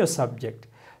in your subject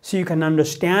so you can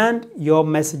understand your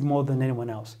message more than anyone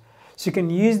else. So you can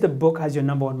use the book as your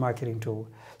 #1 marketing tool.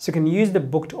 So you can use the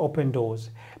book to open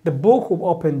doors. The book will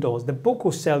open doors. The book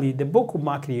will sell you. The book will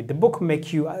market you. The book will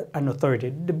make you an authority.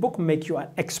 The book will make you an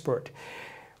expert.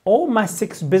 All my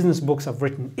 6 business books I've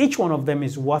written, each one of them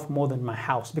is worth more than my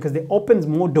house because they opens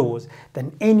more doors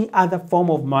than any other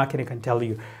form of marketing can tell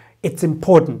you. It's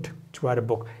important to write a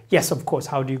book. Yes, of course,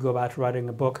 how do you go about writing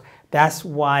a book? That's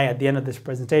why at the end of this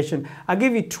presentation, I'll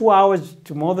give you 2 hours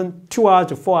to more than 2 hours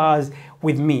to 4 hours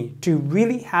with me to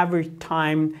really have your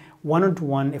time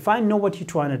one-on-one. If I know what you're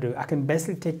trying to do, I can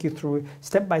basically take you through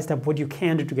step by step what you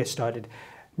can do to get started.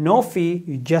 No fee,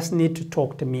 you just need to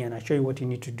talk to me and I'll show you what you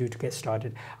need to do to get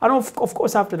started. And of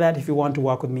course, after that, if you want to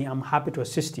work with me, I'm happy to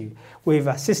assist you. We've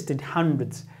assisted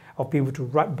hundreds of people to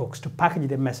write books, to package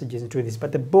their messages into this.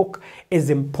 But the book is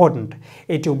important.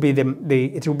 It will be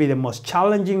the most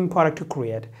challenging product to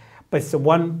create, but it's the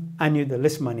one I need the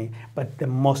least money, but the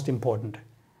most important.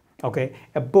 Okay,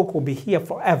 a book will be here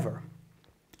forever.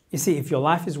 You see, if your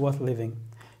life is worth living,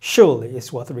 surely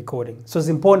it's worth recording. So it's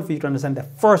important for you to understand the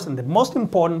first and the most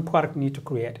important product you need to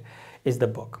create is the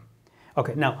book.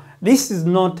 Okay, now this is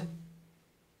not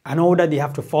an order that you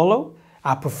have to follow.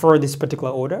 I prefer this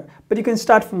particular order, but you can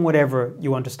start from whatever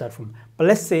you want to start from. But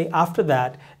let's say after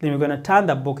that, then we're going to turn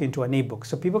that book into an ebook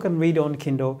so people can read on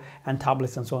Kindle and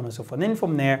tablets and so on and so forth. And then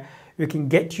from there, we can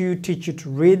teach you to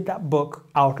read that book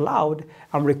out loud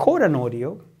and record an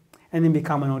audio and then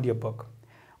become an audiobook.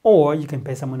 Or you can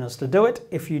pay someone else to do it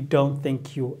if you don't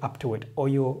think you're up to it, or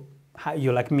you're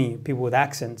like me, people with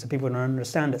accents, so people don't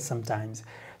understand it sometimes.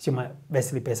 So you might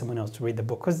basically pay someone else to read the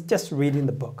book, because just reading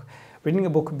the book. Reading a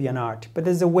book could be an art, but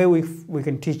there's a way we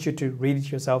can teach you to read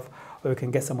it yourself, or we can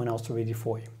get someone else to read it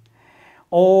for you.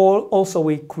 Also,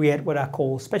 we create what I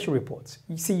call special reports.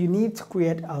 You see, you need to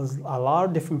create a lot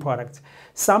of different products.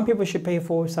 Some people should pay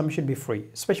for, some should be free.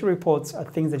 Special reports are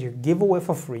things that you give away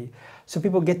for free, so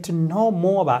people get to know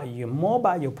more about you, more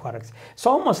about your products. It's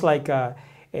almost like a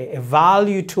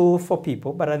value tool for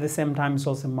people, but at the same time, it's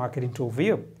also a marketing tool for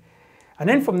you. And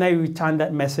then from there, we turn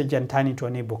that message and turn it into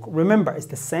an ebook. Remember, it's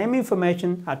the same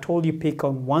information. I told you, pick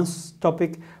on one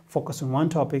topic, focus on one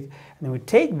topic, and then we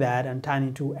take that and turn it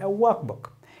into a workbook.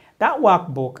 That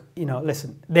workbook,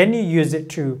 listen, then you use it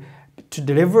to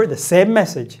deliver the same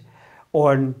message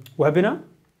on webinar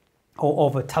or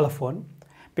over telephone.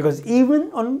 Because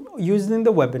even on using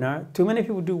the webinar, too many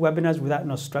people do webinars without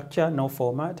no structure, no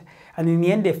format. And in the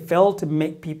end, they fail to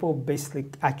make people basically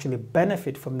actually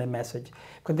benefit from the message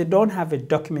because they don't have a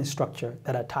document structure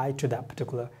that are tied to that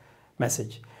particular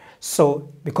message.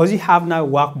 So because you have now a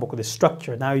workbook, the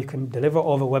structure, now you can deliver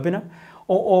over webinar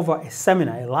or over a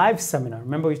seminar, a live seminar.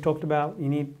 Remember we talked about you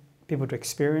need people to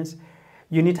experience.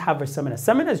 You need to have a seminar.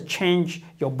 Seminars change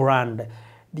your brand.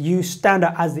 You stand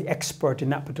out as the expert in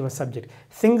that particular subject.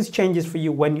 Things changes for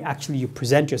you when you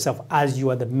present yourself as you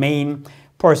are the main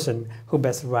person who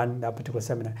best run that particular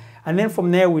seminar. And then from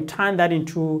there, we turn that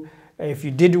into, if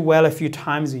you did well a few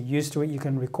times, you're used to it, you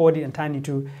can record it and turn it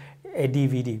into a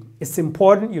DVD. It's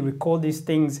important you record these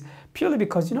things purely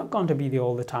because you're not going to be there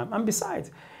all the time. And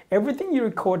besides, everything you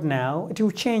record now, it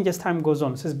will change as time goes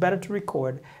on. So it's better to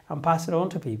record and pass it on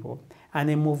to people and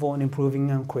then move on improving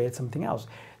and create something else.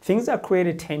 Things that I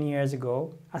created 10 years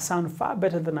ago, I sound far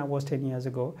better than I was 10 years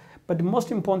ago. But the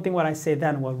most important thing what I say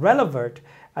then was relevant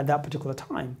at that particular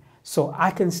time. So I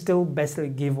can still basically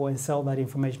give or sell that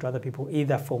information to other people,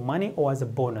 either for money or as a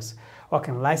bonus. Or I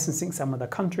can licensing some other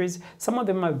countries. Some of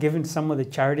them are given to some of the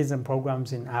charities and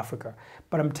programs in Africa.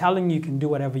 But I'm telling you, you can do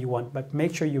whatever you want, but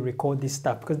make sure you record this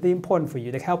stuff because they're important for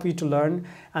you. They help you to learn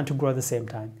and to grow at the same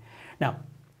time. Now,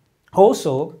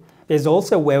 also, there's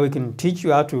also a way we can teach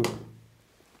you how to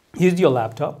use your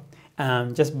laptop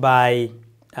just buy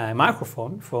a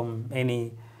microphone from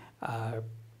any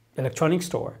electronic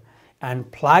store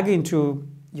and plug into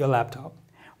your laptop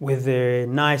with a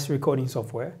nice recording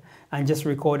software and just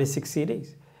record 6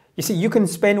 CDs. You see, you can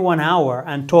spend 1 hour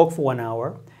and talk for 1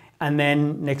 hour, and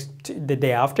then the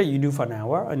day after you do for an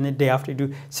hour, and the day after you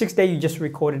do 6 days, you just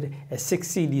recorded a 6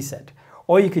 CD set.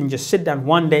 Or you can just sit down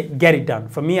one day, get it done.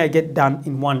 For me, I get done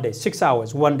in 1 day, 6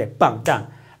 hours, 1 day, bang, done,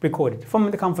 recorded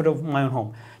from the comfort of my own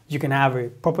home. You can have a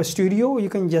proper studio, or you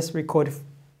can just record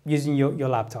using your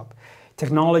laptop.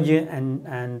 Technology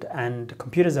and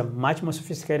computers are much more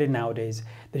sophisticated nowadays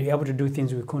that you're able to do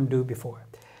things we couldn't do before.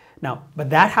 Now, but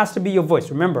that has to be your voice.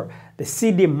 Remember, the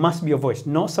CD must be your voice,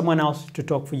 not someone else to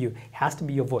talk for you. It has to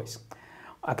be your voice.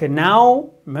 Okay,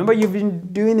 now, remember you've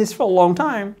been doing this for a long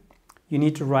time. You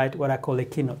need to write what I call a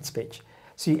keynote speech.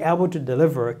 So you're able to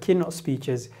deliver keynote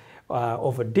speeches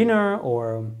over dinner,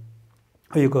 or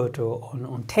you go to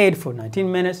on TED for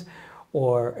 19 minutes,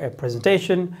 or a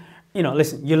presentation. You know,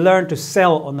 listen, you learn to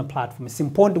sell on the platform. It's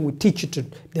important we teach you to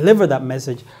deliver that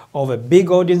message of a big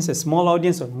audience, a small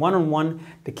audience, or one-on-one.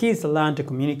 The key is to learn to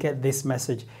communicate this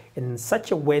message in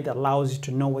such a way that allows you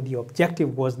to know what your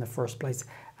objective was in the first place,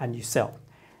 and you sell.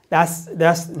 That's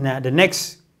now the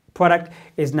next product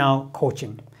is now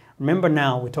coaching. Remember,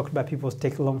 now we talked about people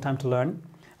take a long time to learn.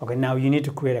 Okay, now you need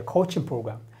to create a coaching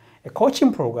program. A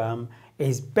coaching program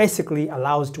is basically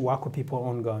allows to work with people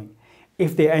ongoing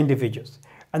if they are individuals.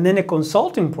 And then a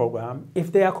consulting program if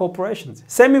they are corporations.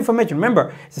 Same information.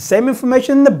 Remember, it's the same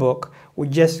information in the book. We're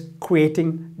just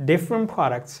creating different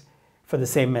products for the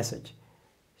same message.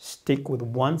 Stick with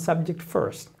one subject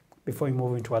first before you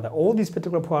move into other. All these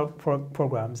particular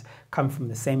programs come from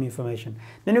the same information.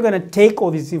 Then you're going to take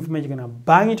all this information, you're going to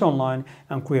bang it online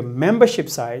and create membership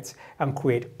sites and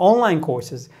create online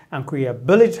courses and create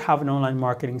ability to have an online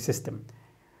marketing system.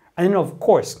 And then, of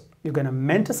course, you're going to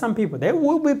mentor some people. There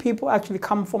will be people actually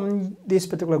come from this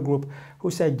particular group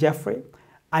who say, Jeffrey,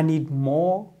 I need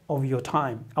more of your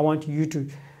time. I want you to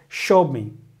show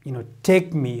me,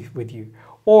 take me with you.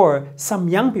 Or some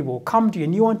young people come to you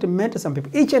and you want to mentor some people.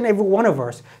 Each and every one of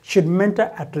us should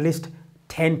mentor at least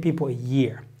 10 people a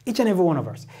year. Each and every one of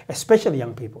us, especially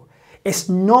young people. It's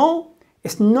not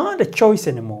a choice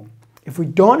anymore. If we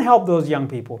don't help those young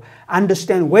people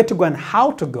understand where to go and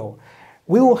how to go,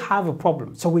 we will have a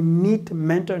problem. So we need to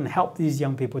mentor and help these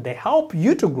young people. They help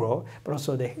you to grow, but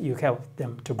also you help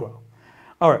them to grow.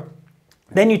 All right.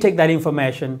 Then you take that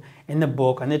information in the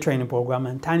book and the training program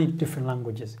and turn it into different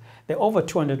languages. There are over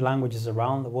 200 languages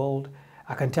around the world.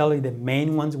 I can tell you the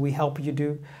main ones we help you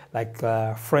do, like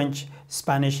French,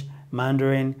 Spanish,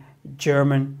 Mandarin,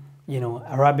 German,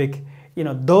 Arabic.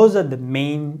 Those are the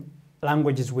main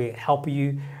languages we help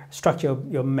you structure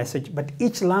your message. But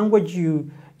each language you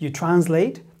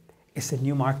translate is a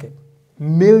new market.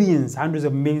 Millions, hundreds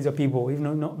of millions of people,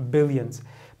 even not billions.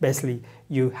 Basically,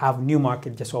 you have new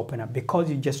market just open up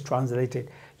because you just translated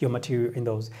your material in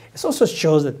those. It also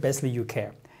shows that basically you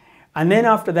care. And then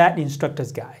after that, the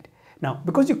instructor's guide. Now,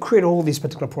 because you create all these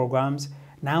particular programs,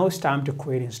 now it's time to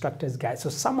create instructor's guide. So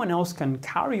someone else can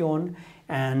carry on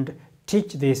and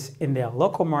teach this in their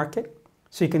local market.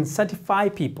 So you can certify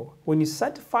people. When you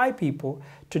certify people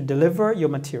to deliver your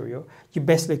material, you're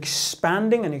basically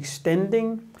expanding and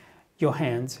extending your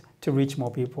hands to reach more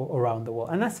people around the world.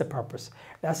 And that's the purpose.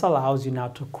 That allows you now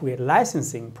to create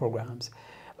licensing programs.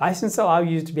 License allows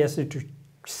you to be able to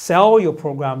sell your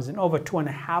programs in over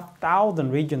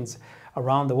 2,500 regions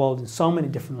around the world in so many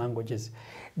different languages.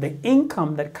 The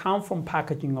income that comes from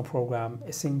packaging a program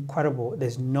is incredible.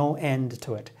 There's no end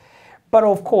to it. But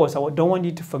of course, I don't want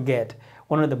you to forget,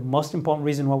 one of the most important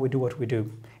reasons why we do what we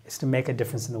do is to make a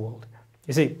difference in the world.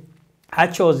 You see, I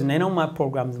chose in any of my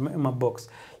programs, in my books,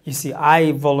 you see,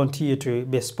 I volunteer to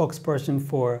be a spokesperson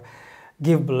for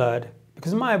Give Blood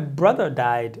because my brother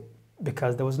died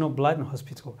because there was no blood in the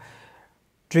hospital.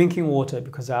 Drinking water,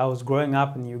 because I was growing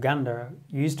up in Uganda,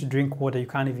 you used to drink water you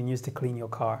can't even use to clean your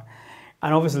car.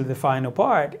 And obviously the final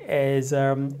part is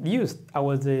youth. I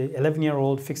was an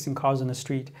 11-year-old fixing cars on the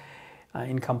street.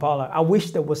 in Kampala. I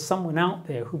wish there was someone out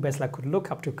there who basically I could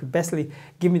look up to, could basically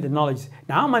give me the knowledge.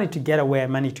 Now I managed to get away, I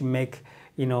managed to make,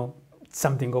 you know,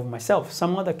 something of myself.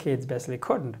 Some other kids basically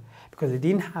couldn't because they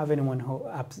didn't have anyone who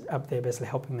up there basically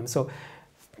helping them. So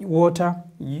water,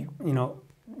 you know,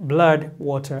 blood,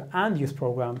 water, and youth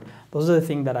program, those are the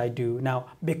things that I do. Now,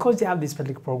 because you have these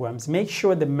particular programs, make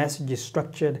sure the message is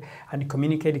structured and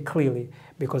communicated clearly,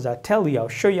 because I tell you, I'll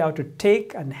show you how to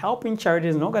take and helping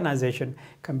charities and organizations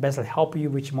can best help you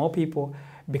reach more people,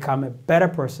 become a better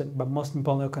person, but most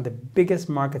importantly, look at the biggest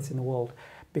markets in the world,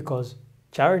 because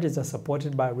charities are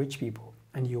supported by rich people,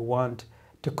 and you want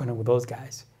to connect with those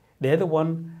guys. They're the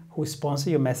one who sponsor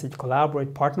your message,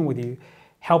 collaborate, partner with you,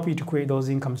 help you to create those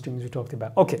income streams we talked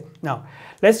about. Okay, now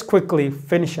let's quickly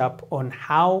finish up on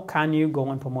how can you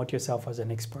go and promote yourself as an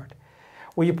expert.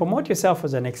 Well, you promote yourself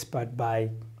as an expert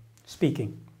by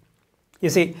speaking.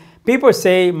 You see, people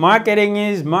say marketing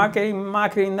is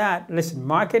marketing that. Listen,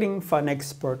 marketing for an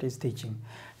expert is teaching.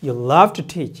 You love to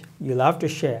teach, you love to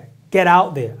share. Get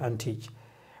out there and teach.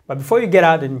 But before you get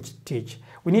out and teach,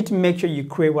 we need to make sure you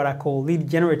create what I call lead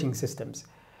generating systems.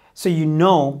 So you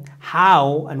know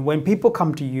how, and when people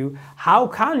come to you, how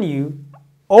can you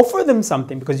offer them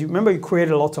something? Because you remember you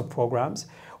created lots of programs.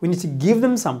 We need to give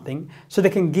them something so they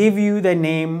can give you their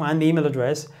name and the email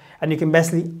address, and you can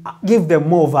basically give them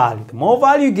more value. The more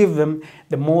value you give them,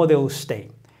 the more they will stay.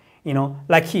 You know,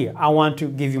 like here, I want to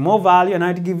give you more value, and I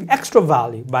have to give you extra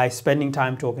value by spending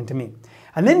time talking to me.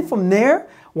 And then from there,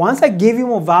 once I give you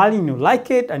more value and you like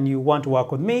it and you want to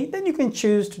work with me, then you can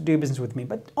choose to do business with me,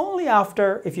 but only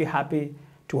after if you're happy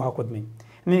to work with me.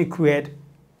 And then you create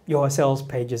your sales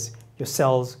pages, your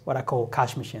sales, what I call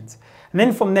cash machines. And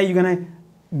then from there, you're gonna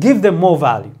give them more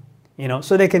value, you know,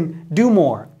 so they can do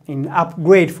more and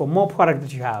upgrade for more product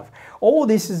that you have. All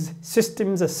these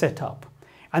systems are set up.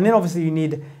 And then obviously you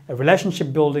need a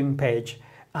relationship building page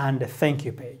and a thank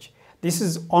you page. This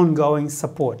is ongoing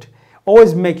support.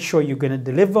 Always make sure you're going to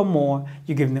deliver more,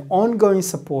 you give them ongoing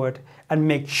support, and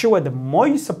make sure the more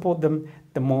you support them,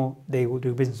 the more they will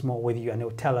do business more with you, and they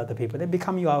will tell other people. They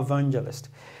become your evangelist.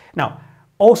 Now,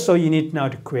 also you need now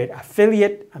to create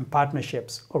affiliate and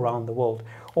partnerships around the world.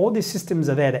 All these systems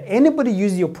are there that anybody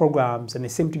uses your programs and they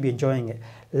seem to be enjoying it.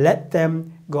 Let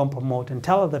them go and promote and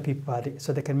tell other people about it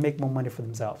so they can make more money for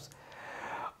themselves.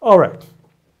 All right,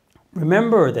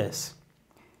 remember this,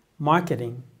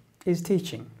 marketing is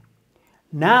teaching.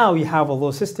 Now you have all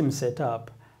those systems set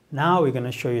up. Now we're going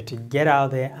to show you to get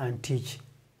out there and teach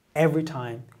every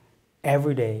time,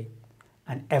 every day,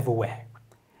 and everywhere.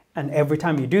 And every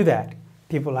time you do that,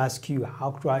 people ask you,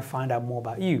 how do I find out more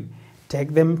about you?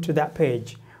 Take them to that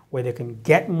page where they can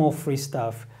get more free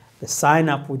stuff, they sign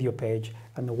up with your page,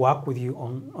 and they work with you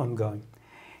ongoing.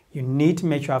 You need to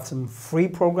make sure you have some free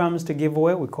programs to give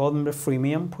away. We call them the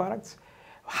freemium products.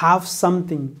 Have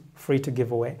something free to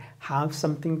give away, have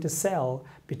something to sell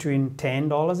between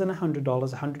 $10 and $100,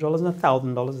 $100 and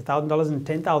 $1,000, $1,000 and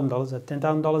 $10,000, at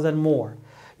 $10,000 and more.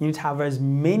 You need to have as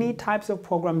many types of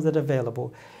programs that are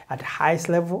available at the highest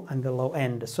level and the low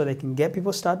end, so they can get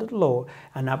people started low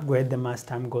and upgrade them as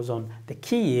time goes on. The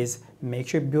key is make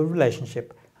sure you build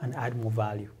relationship and add more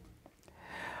value.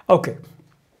 Okay,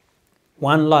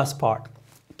 one last part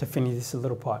to finish this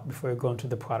little part before we go into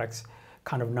the products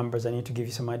kind of numbers I need to give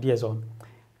you some ideas on.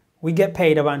 We get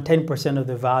paid around 10% of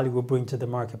the value we bring to the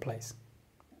marketplace.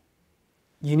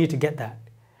 You need to get that.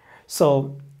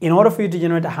 So in order for you to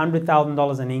generate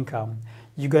 $100,000 in income,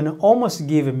 you're going to almost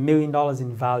give $1 million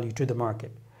in value to the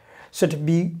market. So to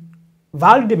be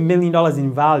valued $1 million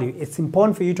in value, it's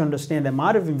important for you to understand the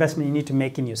amount of investment you need to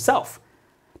make in yourself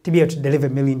to be able to deliver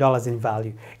 $1 million in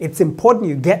value. It's important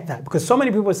you get that, because so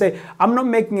many people say, I'm not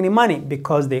making any money,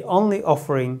 because they're only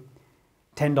offering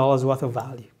 $10 worth of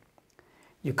value.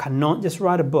 You cannot just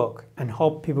write a book and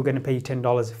hope people are going to pay you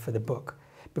 $10 for the book,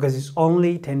 because it's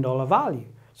only $10 value.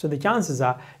 So the chances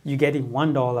are you're getting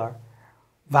 $1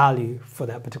 value for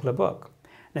that particular book.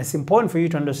 And it's important for you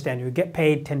to understand you get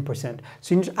paid 10%.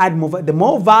 So you need to add more. The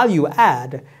more value you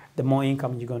add, the more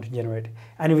income you're going to generate.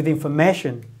 And with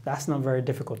information, that's not very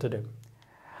difficult to do.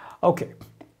 Okay,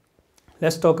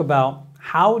 let's talk about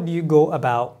how do you go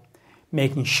about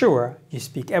making sure you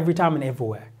speak every time and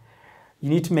everywhere. You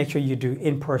need to make sure you do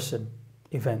in-person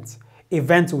events.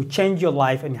 Events will change your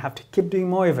life, and you have to keep doing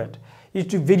more events. You need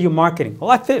to do video marketing,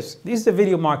 like this. This is a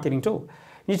video marketing tool.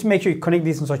 You need to make sure you connect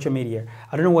this on social media.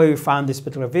 I don't know where you found this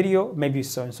particular video. Maybe you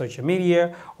saw it on social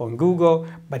media or on Google,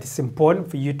 but it's important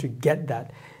for you to get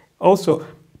that. Also,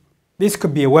 this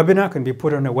could be a webinar, can be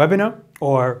put on a webinar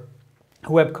or a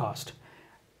webcast.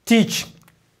 Teach,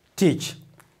 teach,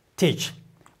 teach.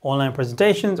 Online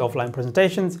presentations, offline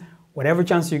presentations, whatever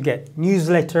chance you get,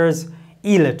 newsletters,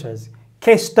 e-letters,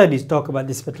 case studies talk about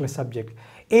this particular subject,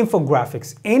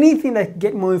 infographics, anything that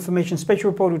get more information,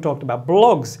 special report we talked about,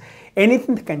 blogs,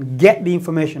 anything that can get the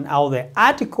information out there,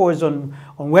 articles on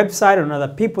website, on other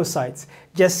people's sites.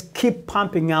 Just keep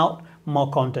pumping out more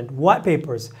content, white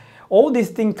papers. All these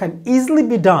things can easily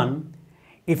be done.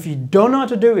 If you don't know how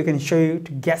to do it, we can show you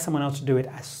to get someone else to do it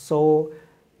at so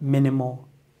minimal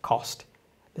cost.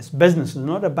 This business is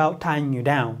not about tying you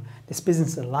down. This business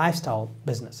is a lifestyle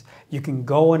business. You can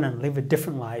go in and live a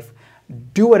different life,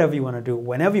 do whatever you want to do,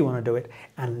 whenever you want to do it,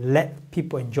 and let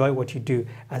people enjoy what you do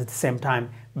at the same time,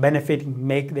 benefiting,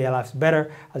 make their lives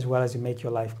better, as well as you make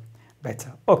your life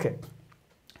better. Okay.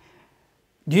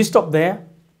 Do you stop there?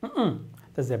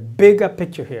 There's a bigger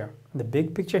picture here. The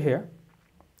big picture here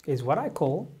is what I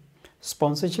call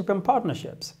sponsorship and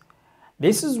partnerships.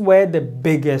 This is where the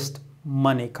biggest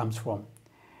money comes from.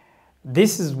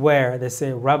 This is where they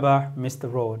say rubber meets the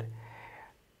road.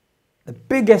 The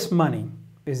biggest money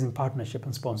is in partnership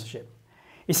and sponsorship.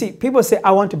 You see, people say,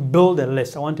 I want to build a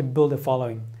list, I want to build a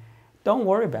following. Don't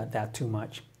worry about that too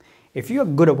much. If you're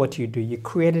good at what you do, you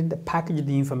created the package of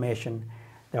the information,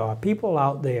 there are people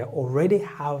out there already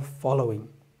have following,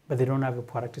 but they don't have a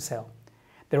product to sell.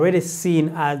 They're already seen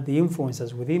as the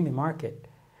influencers within the market,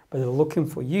 but they're looking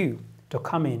for you to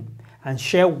come in and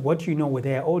share what you know with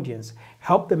their audience,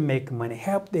 help them make money,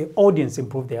 help their audience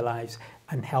improve their lives,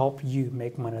 and help you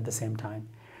make money at the same time.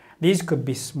 These could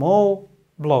be small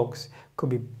blogs, could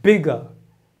be bigger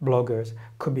bloggers,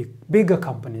 could be bigger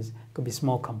companies, could be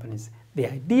small companies. The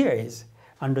idea is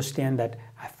understand that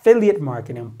affiliate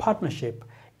marketing and partnership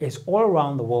is all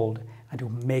around the world and it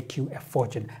will make you a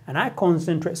fortune. And I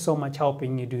concentrate so much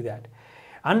helping you do that.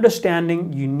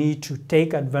 Understanding you need to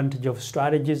take advantage of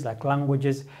strategies like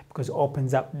languages because it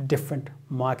opens up different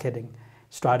marketing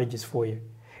strategies for you.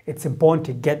 It's important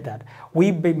to get that.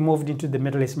 We moved into the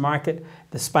Middle East market,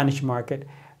 the Spanish market,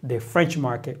 the French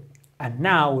market, and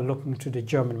now we're looking to the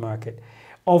German market.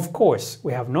 Of course,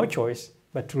 we have no choice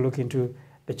but to look into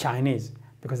the Chinese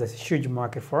because that's a huge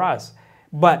market for us.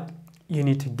 But you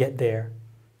need to get there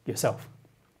yourself.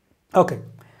 Okay,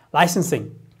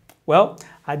 licensing. Well,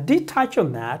 I did touch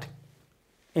on that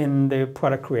in the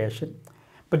product creation,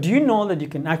 but do you know that you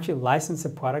can actually license a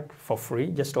product for free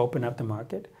just to open up the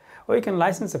market? Or you can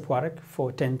license a product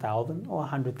for $10,000 or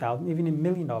 $100,000, even $1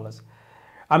 million.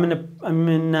 I'm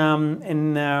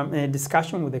in a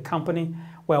discussion with a company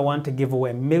where I want to give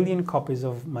away 1 million copies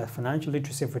of my financial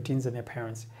literacy for teens and their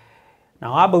parents.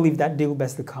 Now, I believe that deal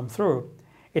best to come through.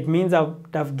 It means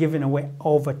I've given away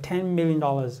over $10 million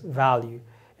value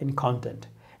in content.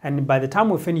 And by the time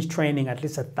we finish training at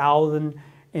least 1,000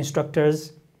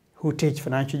 instructors who teach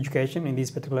financial education in this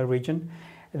particular region,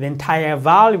 the entire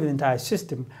value of the entire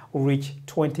system will reach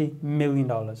 $20 million.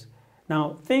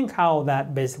 Now, think how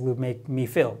that basically will make me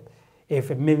feel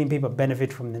if 1 million people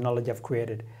benefit from the knowledge I've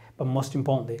created. But most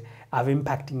importantly, I'm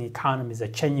impacting economies,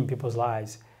 I'm changing people's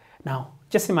lives. Now,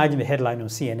 just imagine the headline on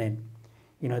CNN.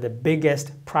 You know, the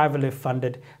biggest privately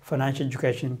funded financial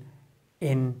education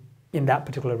in that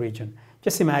particular region.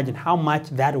 Just imagine how much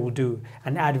that will do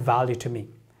and add value to me.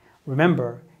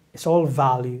 Remember, it's all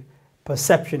value.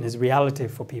 Perception is reality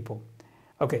for people.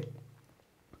 Okay,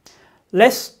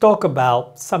 let's talk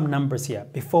about some numbers here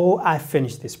before I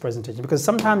finish this presentation, because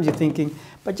sometimes you're thinking,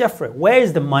 but Jeffrey, where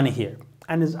is the money here?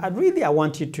 And I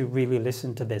want you to really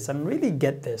listen to this and really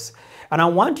get this. And I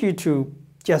want you to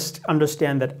just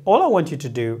understand that all I want you to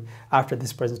do after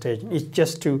this presentation is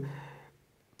just to,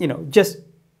 just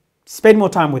spend more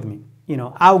time with me.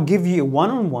 I'll give you a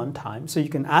one-on-one time so you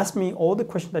can ask me all the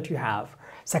questions that you have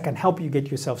so I can help you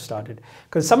get yourself started.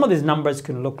 Because some of these numbers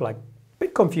can look like a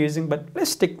bit confusing, but let's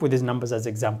stick with these numbers as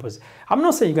examples. I'm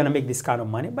not saying you're going to make this kind of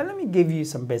money, but let me give you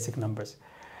some basic numbers.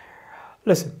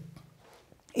 Listen,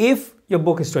 if your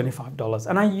book is $25,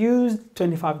 and I use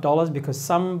 $25 because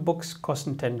some books cost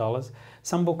 $10,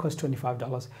 some books cost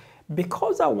 $25,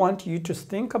 because I want you to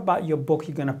think about your book,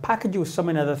 you're going to package it with so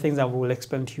many other things I will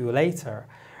explain to you later,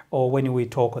 or when we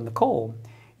talk on the call.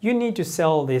 You need to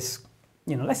sell this,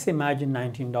 let's imagine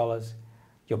 $19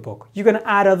 your book. You're going to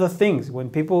add other things. When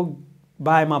people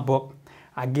buy my book,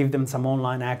 I give them some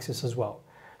online access as well.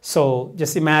 So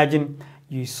just imagine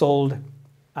you sold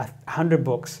 100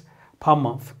 books per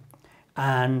month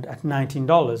and at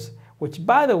 $19, which,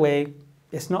 by the way,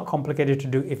 it's not complicated to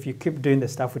do if you keep doing the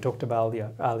stuff we talked about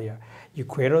earlier. You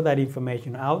create all that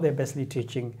information out there, basically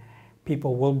teaching,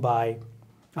 people will buy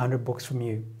 100 books from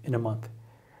you in a month,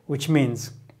 which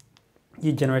means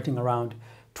you're generating around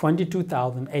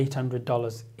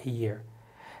 $22,800 a year.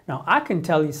 Now, I can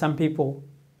tell you some people,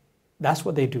 that's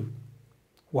what they do,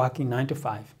 working 9 to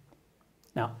 5.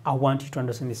 Now, I want you to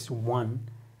understand this. One,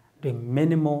 the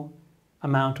minimal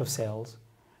amount of sales.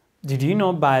 Did you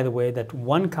know, by the way, that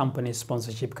one company's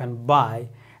sponsorship can buy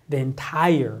the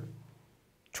entire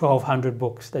 1,200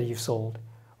 books that you've sold,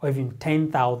 or even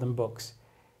 10,000 books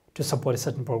to support a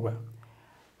certain program?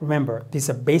 Remember, these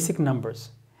are basic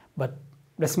numbers, but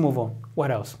let's move on.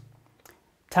 What else?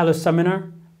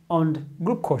 Teleseminar on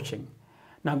group coaching.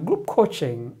 Now, group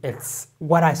coaching, it's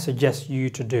what I suggest you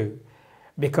to do,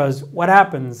 because what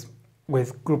happens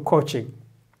with group coaching,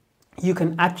 you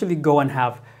can actually go and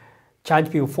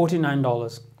charge people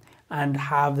 $49 and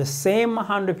have the same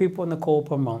 100 people in the call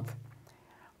per month.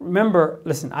 Remember,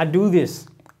 listen, I do this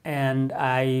and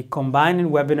I combine in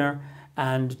webinar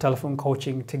and telephone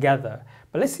coaching together.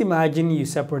 But let's imagine you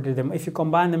separated them. If you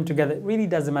combine them together, it really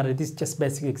doesn't matter. This is just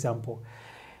basic example.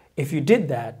 If you did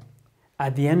that,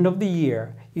 at the end of the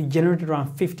year, you generated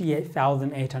around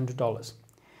 $58,800.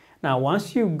 Now,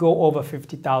 once you go over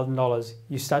 $50,000,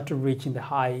 you start to reach in the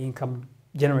high income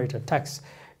generator, tax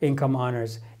income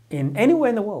earners in anywhere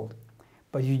in the world.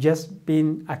 But you just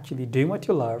been actually doing what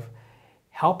you love,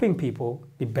 helping people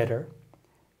be better,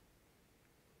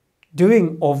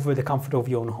 doing over the comfort of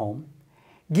your own home,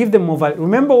 give them more value.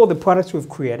 Remember all the products we've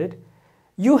created?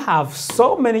 You have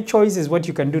so many choices what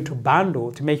you can do to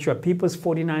bundle to make sure people's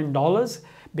 $49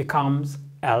 becomes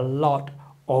a lot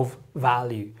of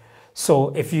value.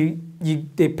 So if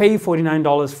they pay you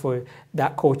 $49 for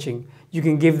that coaching, you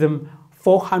can give them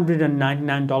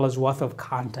 $499 worth of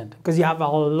content, because you have a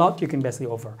lot you can basically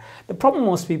offer. The problem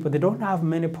most people, they don't have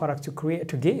many products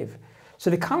to give. So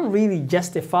they can't really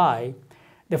justify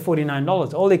the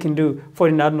 $49. All they can do,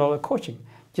 $49 coaching.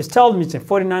 Just tell them it's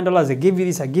 $49, I give you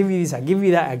this, I give you this, I give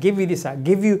you that, I give you this, I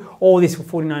give you all this for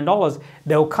 $49.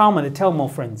 They'll come and they tell more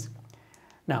friends.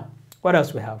 Now, what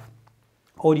else we have?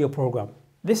 Audio program.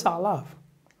 This I love.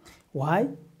 Why?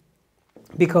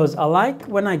 Because I like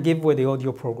when I give away the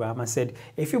audio program, I said,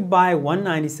 if you buy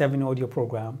 $197 audio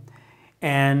program,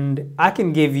 and I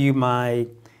can give you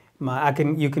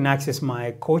you can access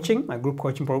my coaching, my group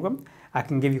coaching program. I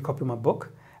can give you a copy of my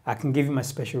book. I can give you my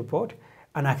special report,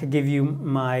 and I can give you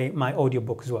my audio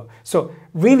book as well. So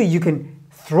really, you can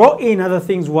throw in other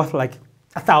things worth like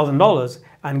 $1,000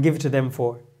 and give it to them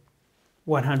for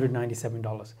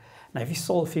 $197. Now, if you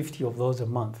sold 50 of those a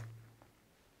month,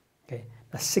 okay,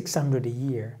 that's $600 a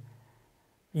year.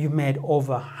 You made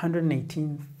over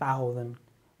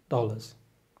 $118,000.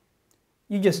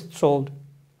 You just sold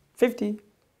 50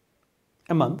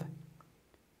 a month.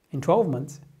 In 12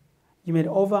 months, you made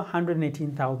over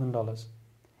 $118,000,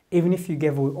 even if you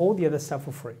gave away all the other stuff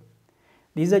for free.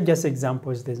 These are just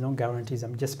examples. There's no guarantees.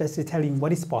 I'm just basically telling you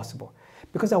what is possible,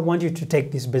 because I want you to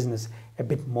take this business a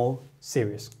bit more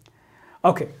serious.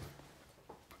 Okay.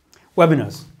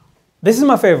 Webinars. This is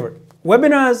my favorite.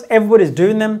 Webinars, everybody's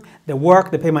doing them. They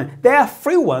work, they pay money. There are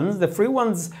free ones. The free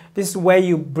ones, this is where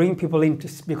you bring people in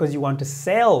because you want to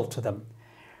sell to them.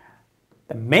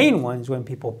 The main one is when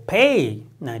people pay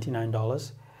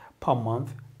 $99 per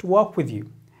month to work with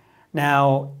you.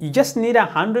 Now, you just need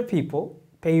 100 people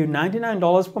pay you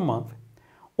 $99 per month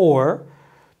or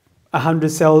 100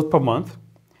 sales per month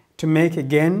to make,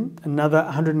 again, another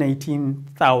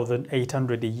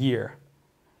 $118,800 a year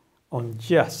on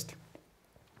just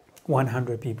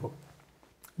 100 people.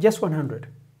 Just 100.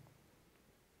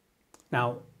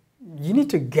 Now, you need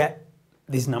to get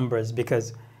these numbers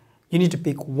because you need to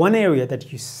pick one area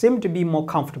that you seem to be more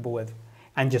comfortable with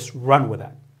and just run with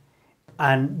that.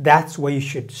 And that's where you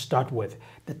should start with.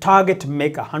 The target to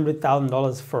make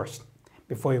 $100,000 first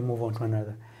before you move on to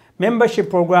another. Membership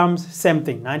programs, same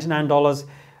thing, $99,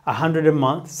 100 a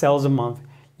month, sales a month.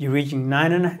 You're reaching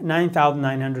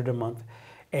 $9,900 a month,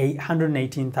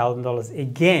 $118,000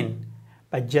 again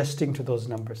by adjusting to those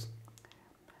numbers.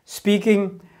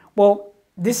 Speaking, well,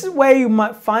 this is where you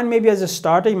might find maybe as a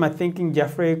starter, you might thinking,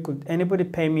 Jeffrey, could anybody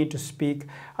pay me to speak?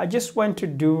 I just went to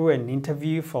do an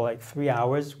interview for like 3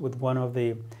 hours with one of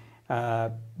the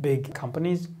big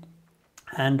companies.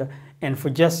 And for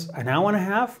just an hour and a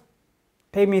half,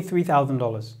 pay me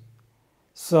 $3,000.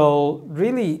 So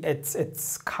really,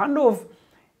 it's kind of,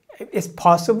 it's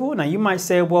possible. Now you might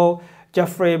say, well,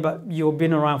 Jeffrey, but you've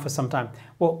been around for some time.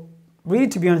 Well, really,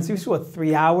 to be honest, this was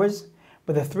 3 hours.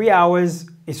 But the 3 hours,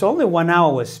 it's only 1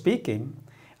 hour was speaking.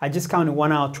 I just counted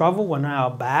 1 hour travel, 1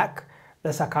 hour back.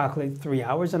 That's I calculate 3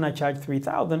 hours, and I charged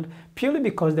 $3,000 purely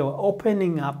because they were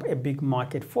opening up a big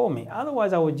market for me.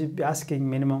 Otherwise, I would just be asking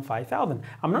minimum $5,000.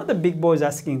 I'm not the big boys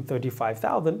asking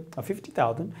 $35,000 or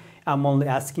 $50,000. I'm only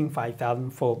asking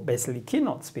 $5,000 for basically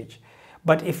keynote speech.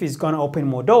 But if it's going to open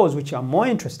more doors, which I'm more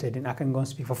interested in, I can go and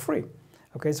speak for free.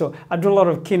 Okay, so I do a lot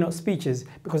of keynote speeches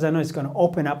because I know it's going to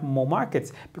open up more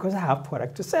markets because I have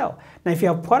product to sell. Now, if you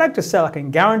have product to sell, I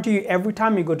can guarantee you every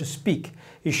time you go to speak,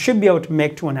 you should be able to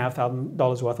make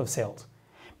 $2,500 worth of sales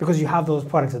because you have those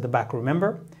products at the back.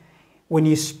 Remember, when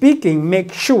you're speaking,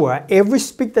 make sure every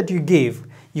speak that you give,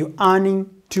 you're earning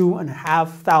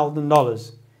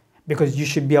 $2,500 because you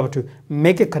should be able to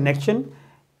make a connection,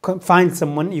 find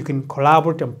someone you can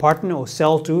collaborate and partner or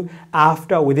sell to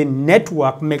after within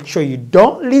network. Make sure you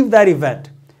don't leave that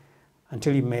event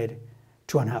until you made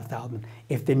 $2,500.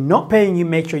 If they're not paying you,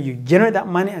 make sure you generate that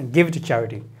money and give it to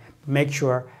charity. Make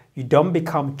sure you don't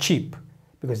become cheap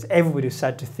because everybody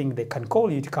starts to think they can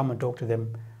call you to come and talk to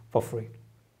them for free.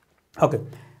 Okay,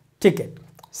 ticket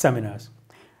seminars.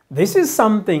 This is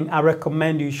something I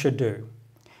recommend you should do.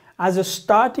 As a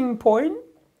starting point,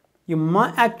 you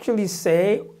might actually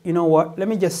say, you know what, let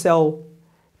me just sell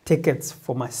tickets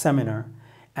for my seminar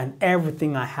and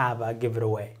everything I have, I give it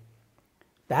away.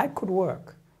 That could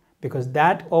work because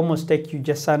that almost takes you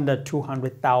just under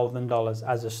 $200,000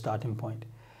 as a starting point.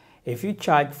 If you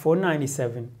charge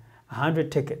 $497,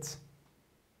 100 tickets,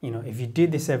 if you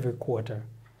did this every quarter,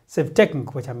 so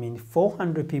technically, which I mean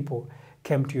 400 people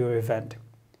came to your event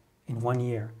in 1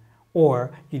 year,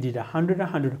 or you did 100,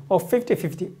 or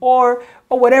 50, or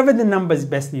whatever the number is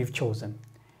best that you've chosen.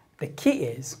 The key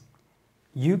is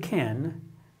you can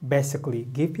basically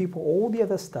give people all the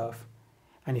other stuff,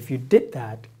 and if you did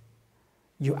that,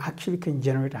 you actually can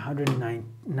generate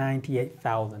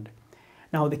 $198,000.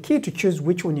 Now, the key to choose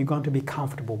which one you're going to be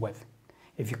comfortable with.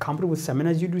 If you're comfortable with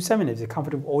seminars, you do seminars. If you're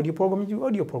comfortable with audio programs, you do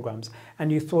audio programs.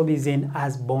 And you throw these in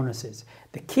as bonuses.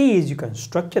 The key is you can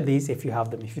structure these if you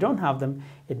have them. If you don't have them,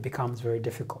 it becomes very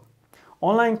difficult.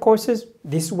 Online courses,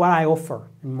 this is what I offer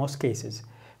in most cases.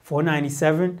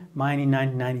 $497,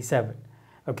 $99.97.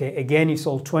 Okay, again, you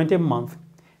sold 20 a month.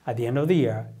 At the end of the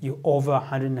year, you over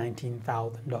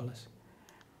 $119,000.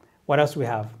 What else do we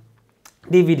have?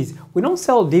 DVDs. We don't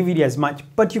sell DVD as much,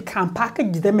 but you can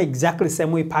package them exactly the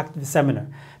same way you package the seminar.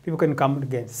 People can come to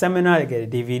get a seminar, they get a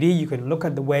DVD, you can look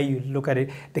at the way you look at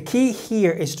it. The key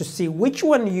here is to see which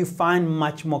one you find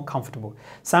much more comfortable.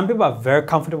 Some people are very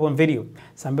comfortable in video.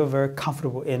 Some people are very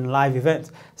comfortable in live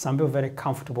events. Some people are very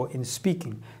comfortable in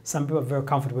speaking. Some people are very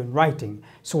comfortable in writing.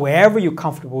 So wherever you're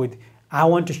comfortable with, I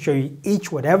want to show you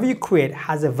whatever you create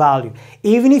has a value.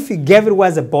 Even if you gave it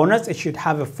as a bonus, it should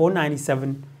have a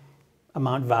 $497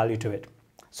 amount value to it.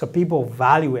 So people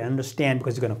value and understand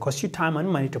because it's going to cost you time and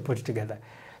money to put it together.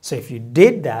 So if you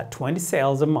did that, 20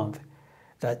 sales a month,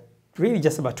 that really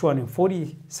just about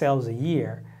 240 sales a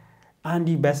year, and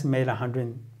you best made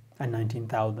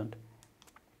 $119,000.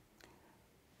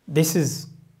 This is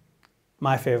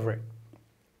my favorite.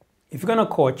 If you're going to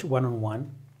coach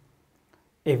one-on-one,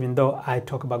 even though I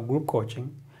talk about group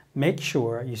coaching, make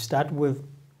sure you start with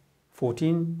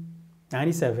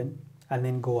 $14.97 and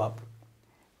then go up.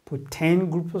 Put 10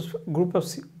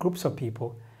 groups of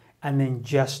people and then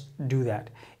just do that.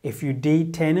 If you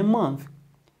did 10 a month,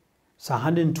 it's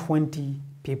 120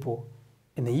 people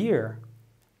in a year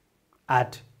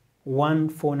at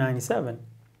 $1,497.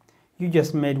 You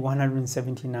just made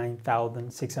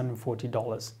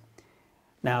 $179,640.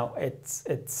 Now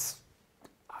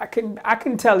I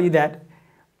can tell you that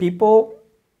people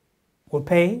will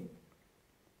pay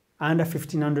under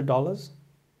 $1,500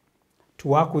 to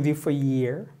work with you for a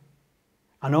year,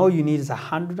 and all you need is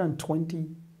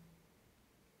 120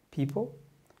 people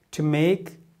to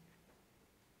make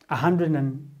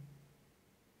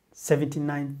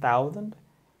 $179,000.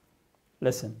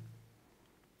 Listen,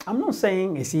 I'm not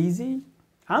saying it's easy.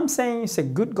 I'm saying it's a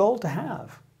good goal to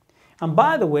have. And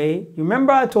by the way, you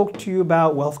remember I talked to you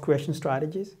about wealth creation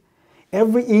strategies?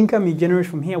 Every income you generate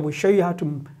from here, we show you how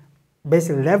to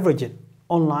basically leverage it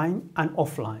online and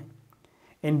offline,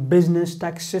 in business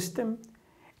tax system,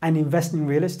 and invest in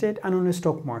real estate and on the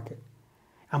stock market,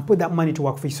 and put that money to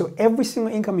work for you. So every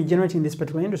single income you generate in this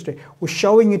particular industry, we're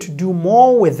showing you to do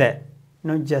more with it,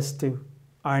 not just to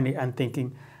earn it and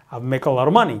thinking, I'll make a lot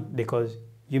of money, because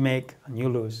you make and you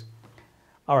lose.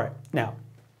 All right, now,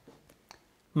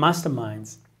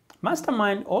 masterminds.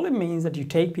 Mastermind, all it means that you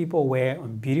take people away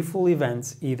on beautiful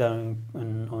events, either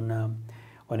on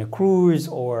a cruise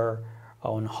or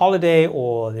on holiday,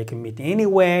 or they can meet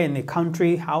anywhere in the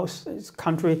country,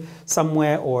 country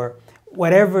somewhere, or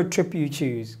whatever trip you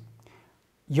choose.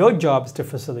 Your job is to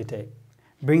facilitate.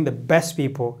 Bring the best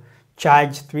people,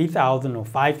 charge $3,000 or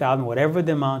 $5,000, whatever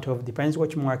the amount of, depends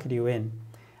which market you're in.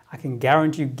 I can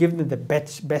guarantee you, give them the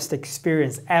best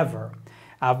experience ever.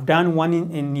 I've done one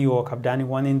in New York, I've done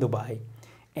one in Dubai,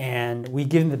 and we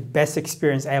give them the best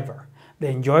experience ever.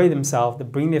 They enjoy themselves, they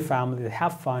bring their family, they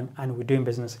have fun, and we're doing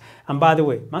business. And by the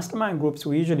way, mastermind groups,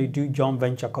 we usually do joint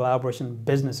venture collaboration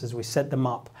businesses. We set them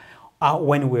up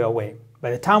when we're away. By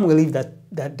the time we leave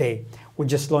that day, we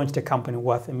just launched a company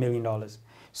worth $1 million.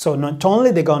 So not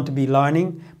only they're going to be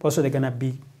learning, but also they're going to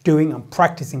be doing and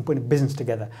practicing putting business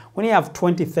together. When you have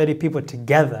 20, 30 people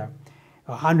together,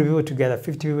 100 people together,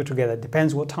 50 people together,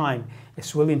 depends what time,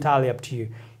 it's really entirely up to you.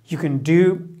 You can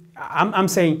do, I'm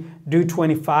saying do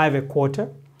 25 a quarter,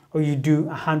 or you do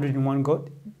 100 in one go.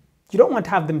 You don't want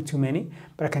to have them too many,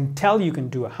 but I can tell you can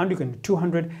do 100, you can do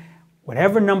 200,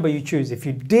 whatever number you choose. If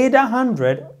you did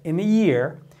 100 in a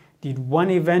year, did one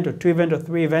event or two events or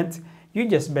three events, you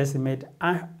just basically made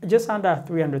just under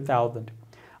 300,000.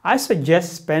 I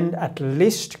suggest spend at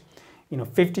least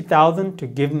 50,000 to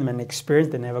give them an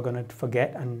experience they're never going to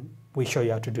forget, and we show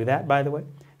you how to do that, by the way.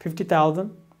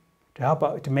 50,000 to help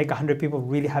out, to make 100 people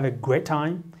really have a great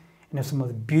time in some of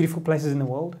the beautiful places in the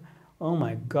world. Oh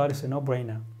my God, it's a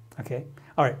no-brainer. Okay,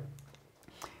 all right.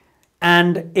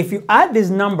 And if you add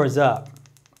these numbers up,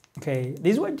 okay,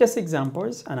 these were just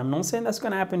examples, and I'm not saying that's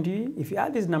going to happen to you. If you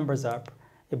add these numbers up,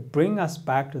 it brings us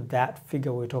back to that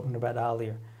figure we were talking about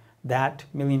earlier, that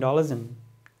 $1 million in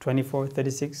 24,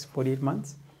 36, 48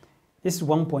 months. This is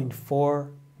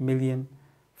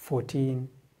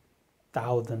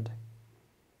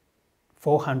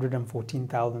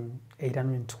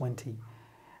 414,820.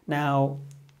 Now,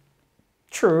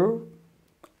 true,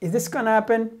 is this going to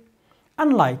happen?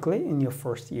 Unlikely in your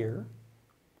first year.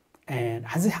 And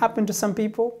has it happened to some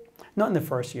people? Not in the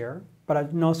first year, but I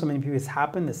know so many people it's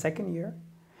happened the second year.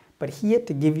 But here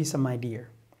to give you some idea.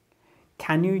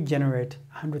 Can you generate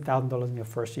 $100,000 in your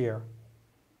first year?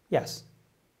 Yes,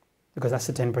 because that's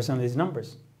the 10% of these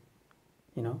numbers,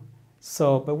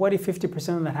 So, but what if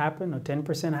 50% of that happened, or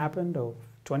 10% happened, or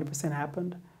 20%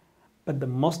 happened? But the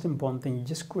most important thing, you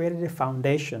just created a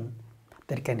foundation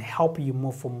that can help you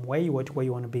move from where you are to where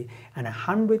you want to be. And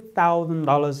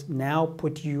 $100,000 now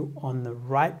put you on the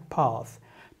right path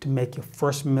to make your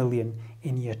first million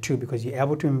in year 2, because you're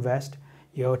able to invest,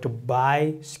 you're able to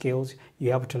buy skills,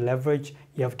 you're able to leverage,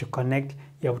 you're able to connect,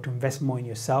 you're able to invest more in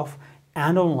yourself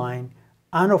and online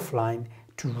and offline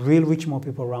to really reach more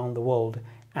people around the world.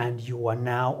 And you are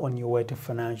now on your way to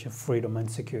financial freedom and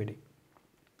security.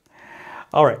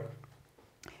 All right.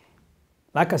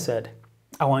 Like I said,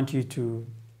 I want you to,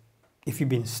 if you've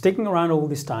been sticking around all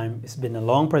this time, it's been a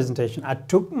long presentation. I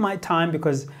took my time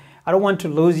because I don't want to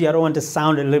lose you. I don't want to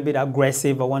sound a little bit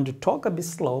aggressive. I want to talk a bit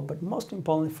slow, but most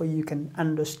importantly for you can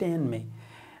understand me.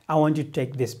 I want you to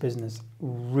take this business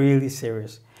really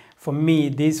serious. For me,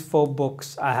 these 4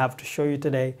 books I have to show you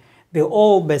today, they've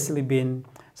all basically been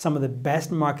some of the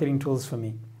best marketing tools for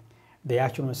me. The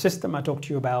actual system I talked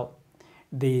to you about,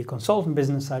 the consulting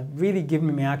business had really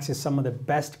given me access to some of the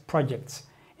best projects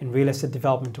in real estate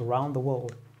development around the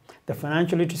world. The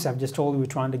financial literacy I've just told you we're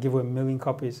trying to give away 1 million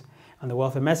copies. And the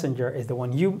Wealthy Messenger is the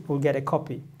one you will get a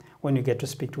copy when you get to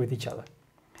speak with each other.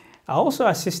 I also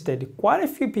assisted quite a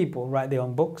few people write their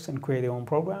own books and create their own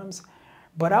programs,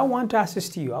 but I want to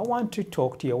assist you. I want to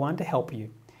talk to you. I want to help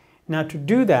you. Now to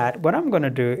do that, what I'm going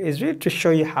to do is really to show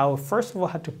you how, first of all,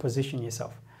 how to position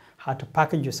yourself, how to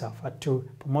package yourself, how to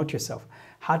promote yourself,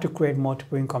 how to create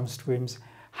multiple income streams,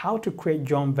 how to create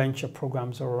joint venture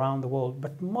programs around the world,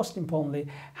 but most importantly,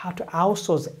 how to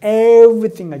outsource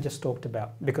everything I just talked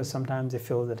about. Because sometimes they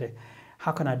feel that,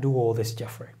 how can I do all this,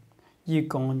 Jeffrey? You're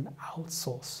going to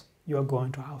outsource. You're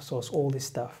going to outsource all this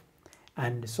stuff.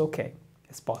 And it's okay.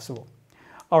 It's possible.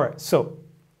 All right. So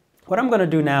what I'm going to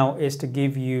do now is to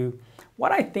give you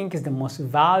what I think is the most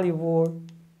valuable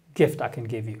gift I can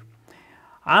give you.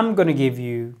 I'm going to give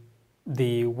you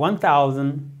the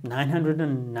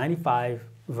 1,995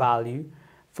 value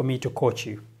for me to coach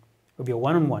you. It'll be a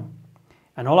one-on-one.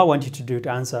 And all I want you to do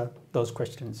to answer those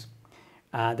questions.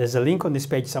 There's a link on this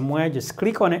page somewhere. Just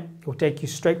click on it. It will take you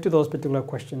straight to those particular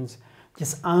questions.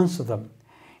 Just answer them.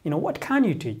 What can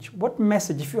you teach? What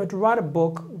message? If you were to write a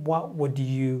book, what would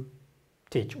you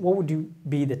teach? What would you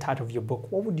be the title of your book?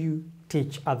 What would you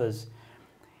teach others?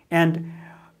 And,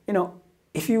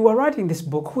 if you were writing this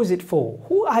book, who is it for?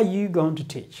 Who are you going to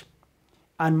teach?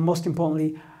 And most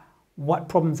importantly, what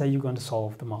problems are you going to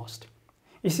solve the most?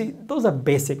 You see, those are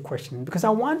basic questions because I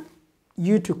want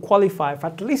you to qualify, if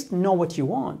at least know what you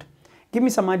want. Give me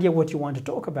some idea what you want to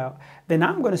talk about. Then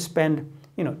I'm going to spend,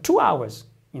 2 hours,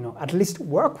 at least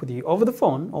work with you over the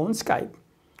phone or on Skype.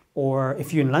 Or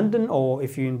if you're in London or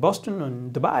if you're in Boston or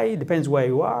in Dubai, depends where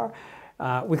you are.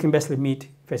 We can basically meet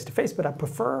face to face, but I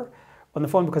prefer on the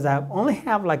phone because I only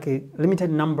have like a limited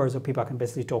numbers of people I can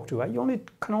basically talk to. You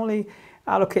can only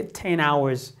allocate 10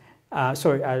 hours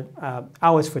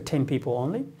hours for 10 people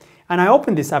only. And I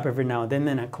open this up every now and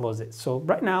then I close it. So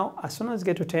right now, as soon as I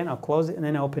get to 10, I'll close it and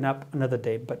then I open up another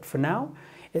day. But for now,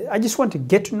 I just want to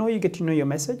get to know you, get to know your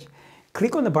message.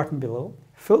 Click on the button below,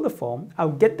 fill the form.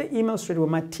 I'll get the email straight away.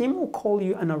 My team will call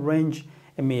you and arrange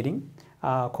a meeting,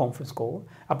 conference call.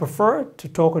 I prefer to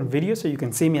talk on video so you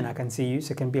can see me and I can see you,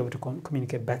 so you can be able to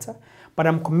communicate better. But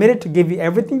I'm committed to give you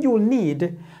everything you will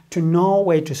need to know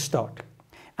where to start.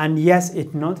 And yes,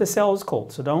 it's not a sales call,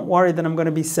 so don't worry that I'm going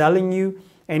to be selling you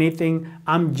anything.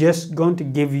 I'm just going to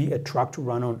give you a truck to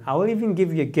run on. I will even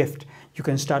give you a gift you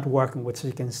can start working with, so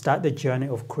you can start the journey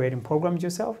of creating programs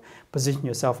yourself, position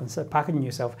yourself and start packaging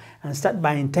yourself, and start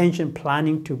by intention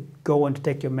planning to go and to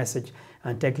take your message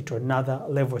and take it to another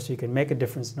level so you can make a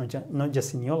difference, not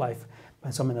just in your life, but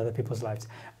in so many other people's lives.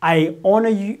 I honor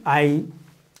you. I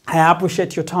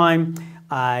appreciate your time.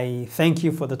 I thank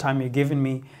you for the time you've given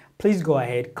me. Please go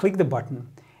ahead, click the button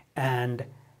and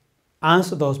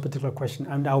answer those particular questions,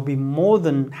 and I'll be more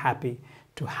than happy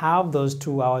to have those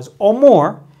 2 hours or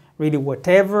more, really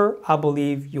whatever I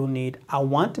believe you'll need. I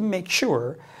want to make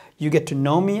sure you get to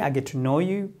know me, I get to know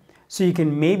you, so you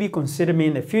can maybe consider me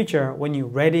in the future when you're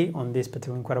ready on this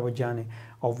particular incredible journey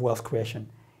of wealth creation.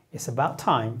 It's about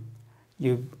time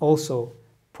you also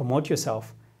promote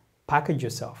yourself, package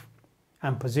yourself,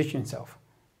 and position yourself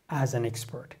as an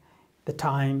expert. The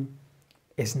time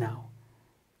is now.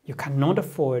 You cannot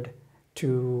afford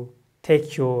to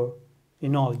take your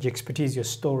knowledge, your expertise, your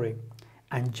story,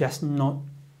 and just not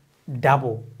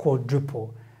double,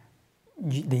 quadruple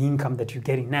the income that you're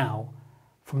getting now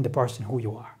from the person who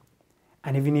you are.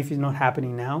 And even if it's not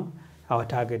happening now, our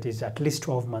target is at least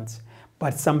 12 months.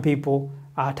 But some people,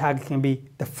 our target can be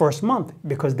the first month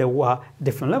because there were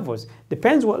different levels.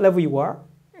 Depends what level you are,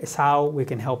 is how we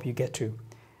can help you get to.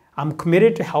 I'm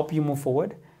committed to help you move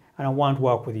forward, and I want to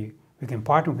work with you. We can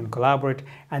partner, we can collaborate,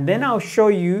 and then I'll show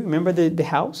you, remember the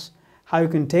house, how you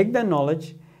can take that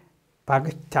knowledge,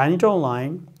 turn it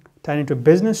online, turn it into a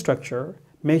business structure,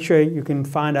 make sure you can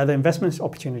find other investment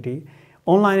opportunity,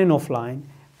 online and offline,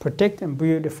 protect and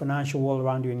build the financial world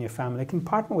around you and your family. You can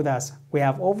partner with us. We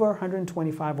have over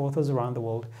 125 authors around the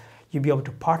world you'll be able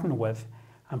to partner with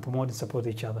and promote and support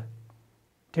each other.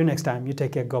 Till next time, you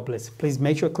take care, God bless. Please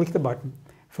make sure to click the button,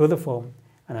 fill the form,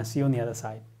 and I'll see you on the other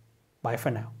side. Bye for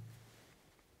now.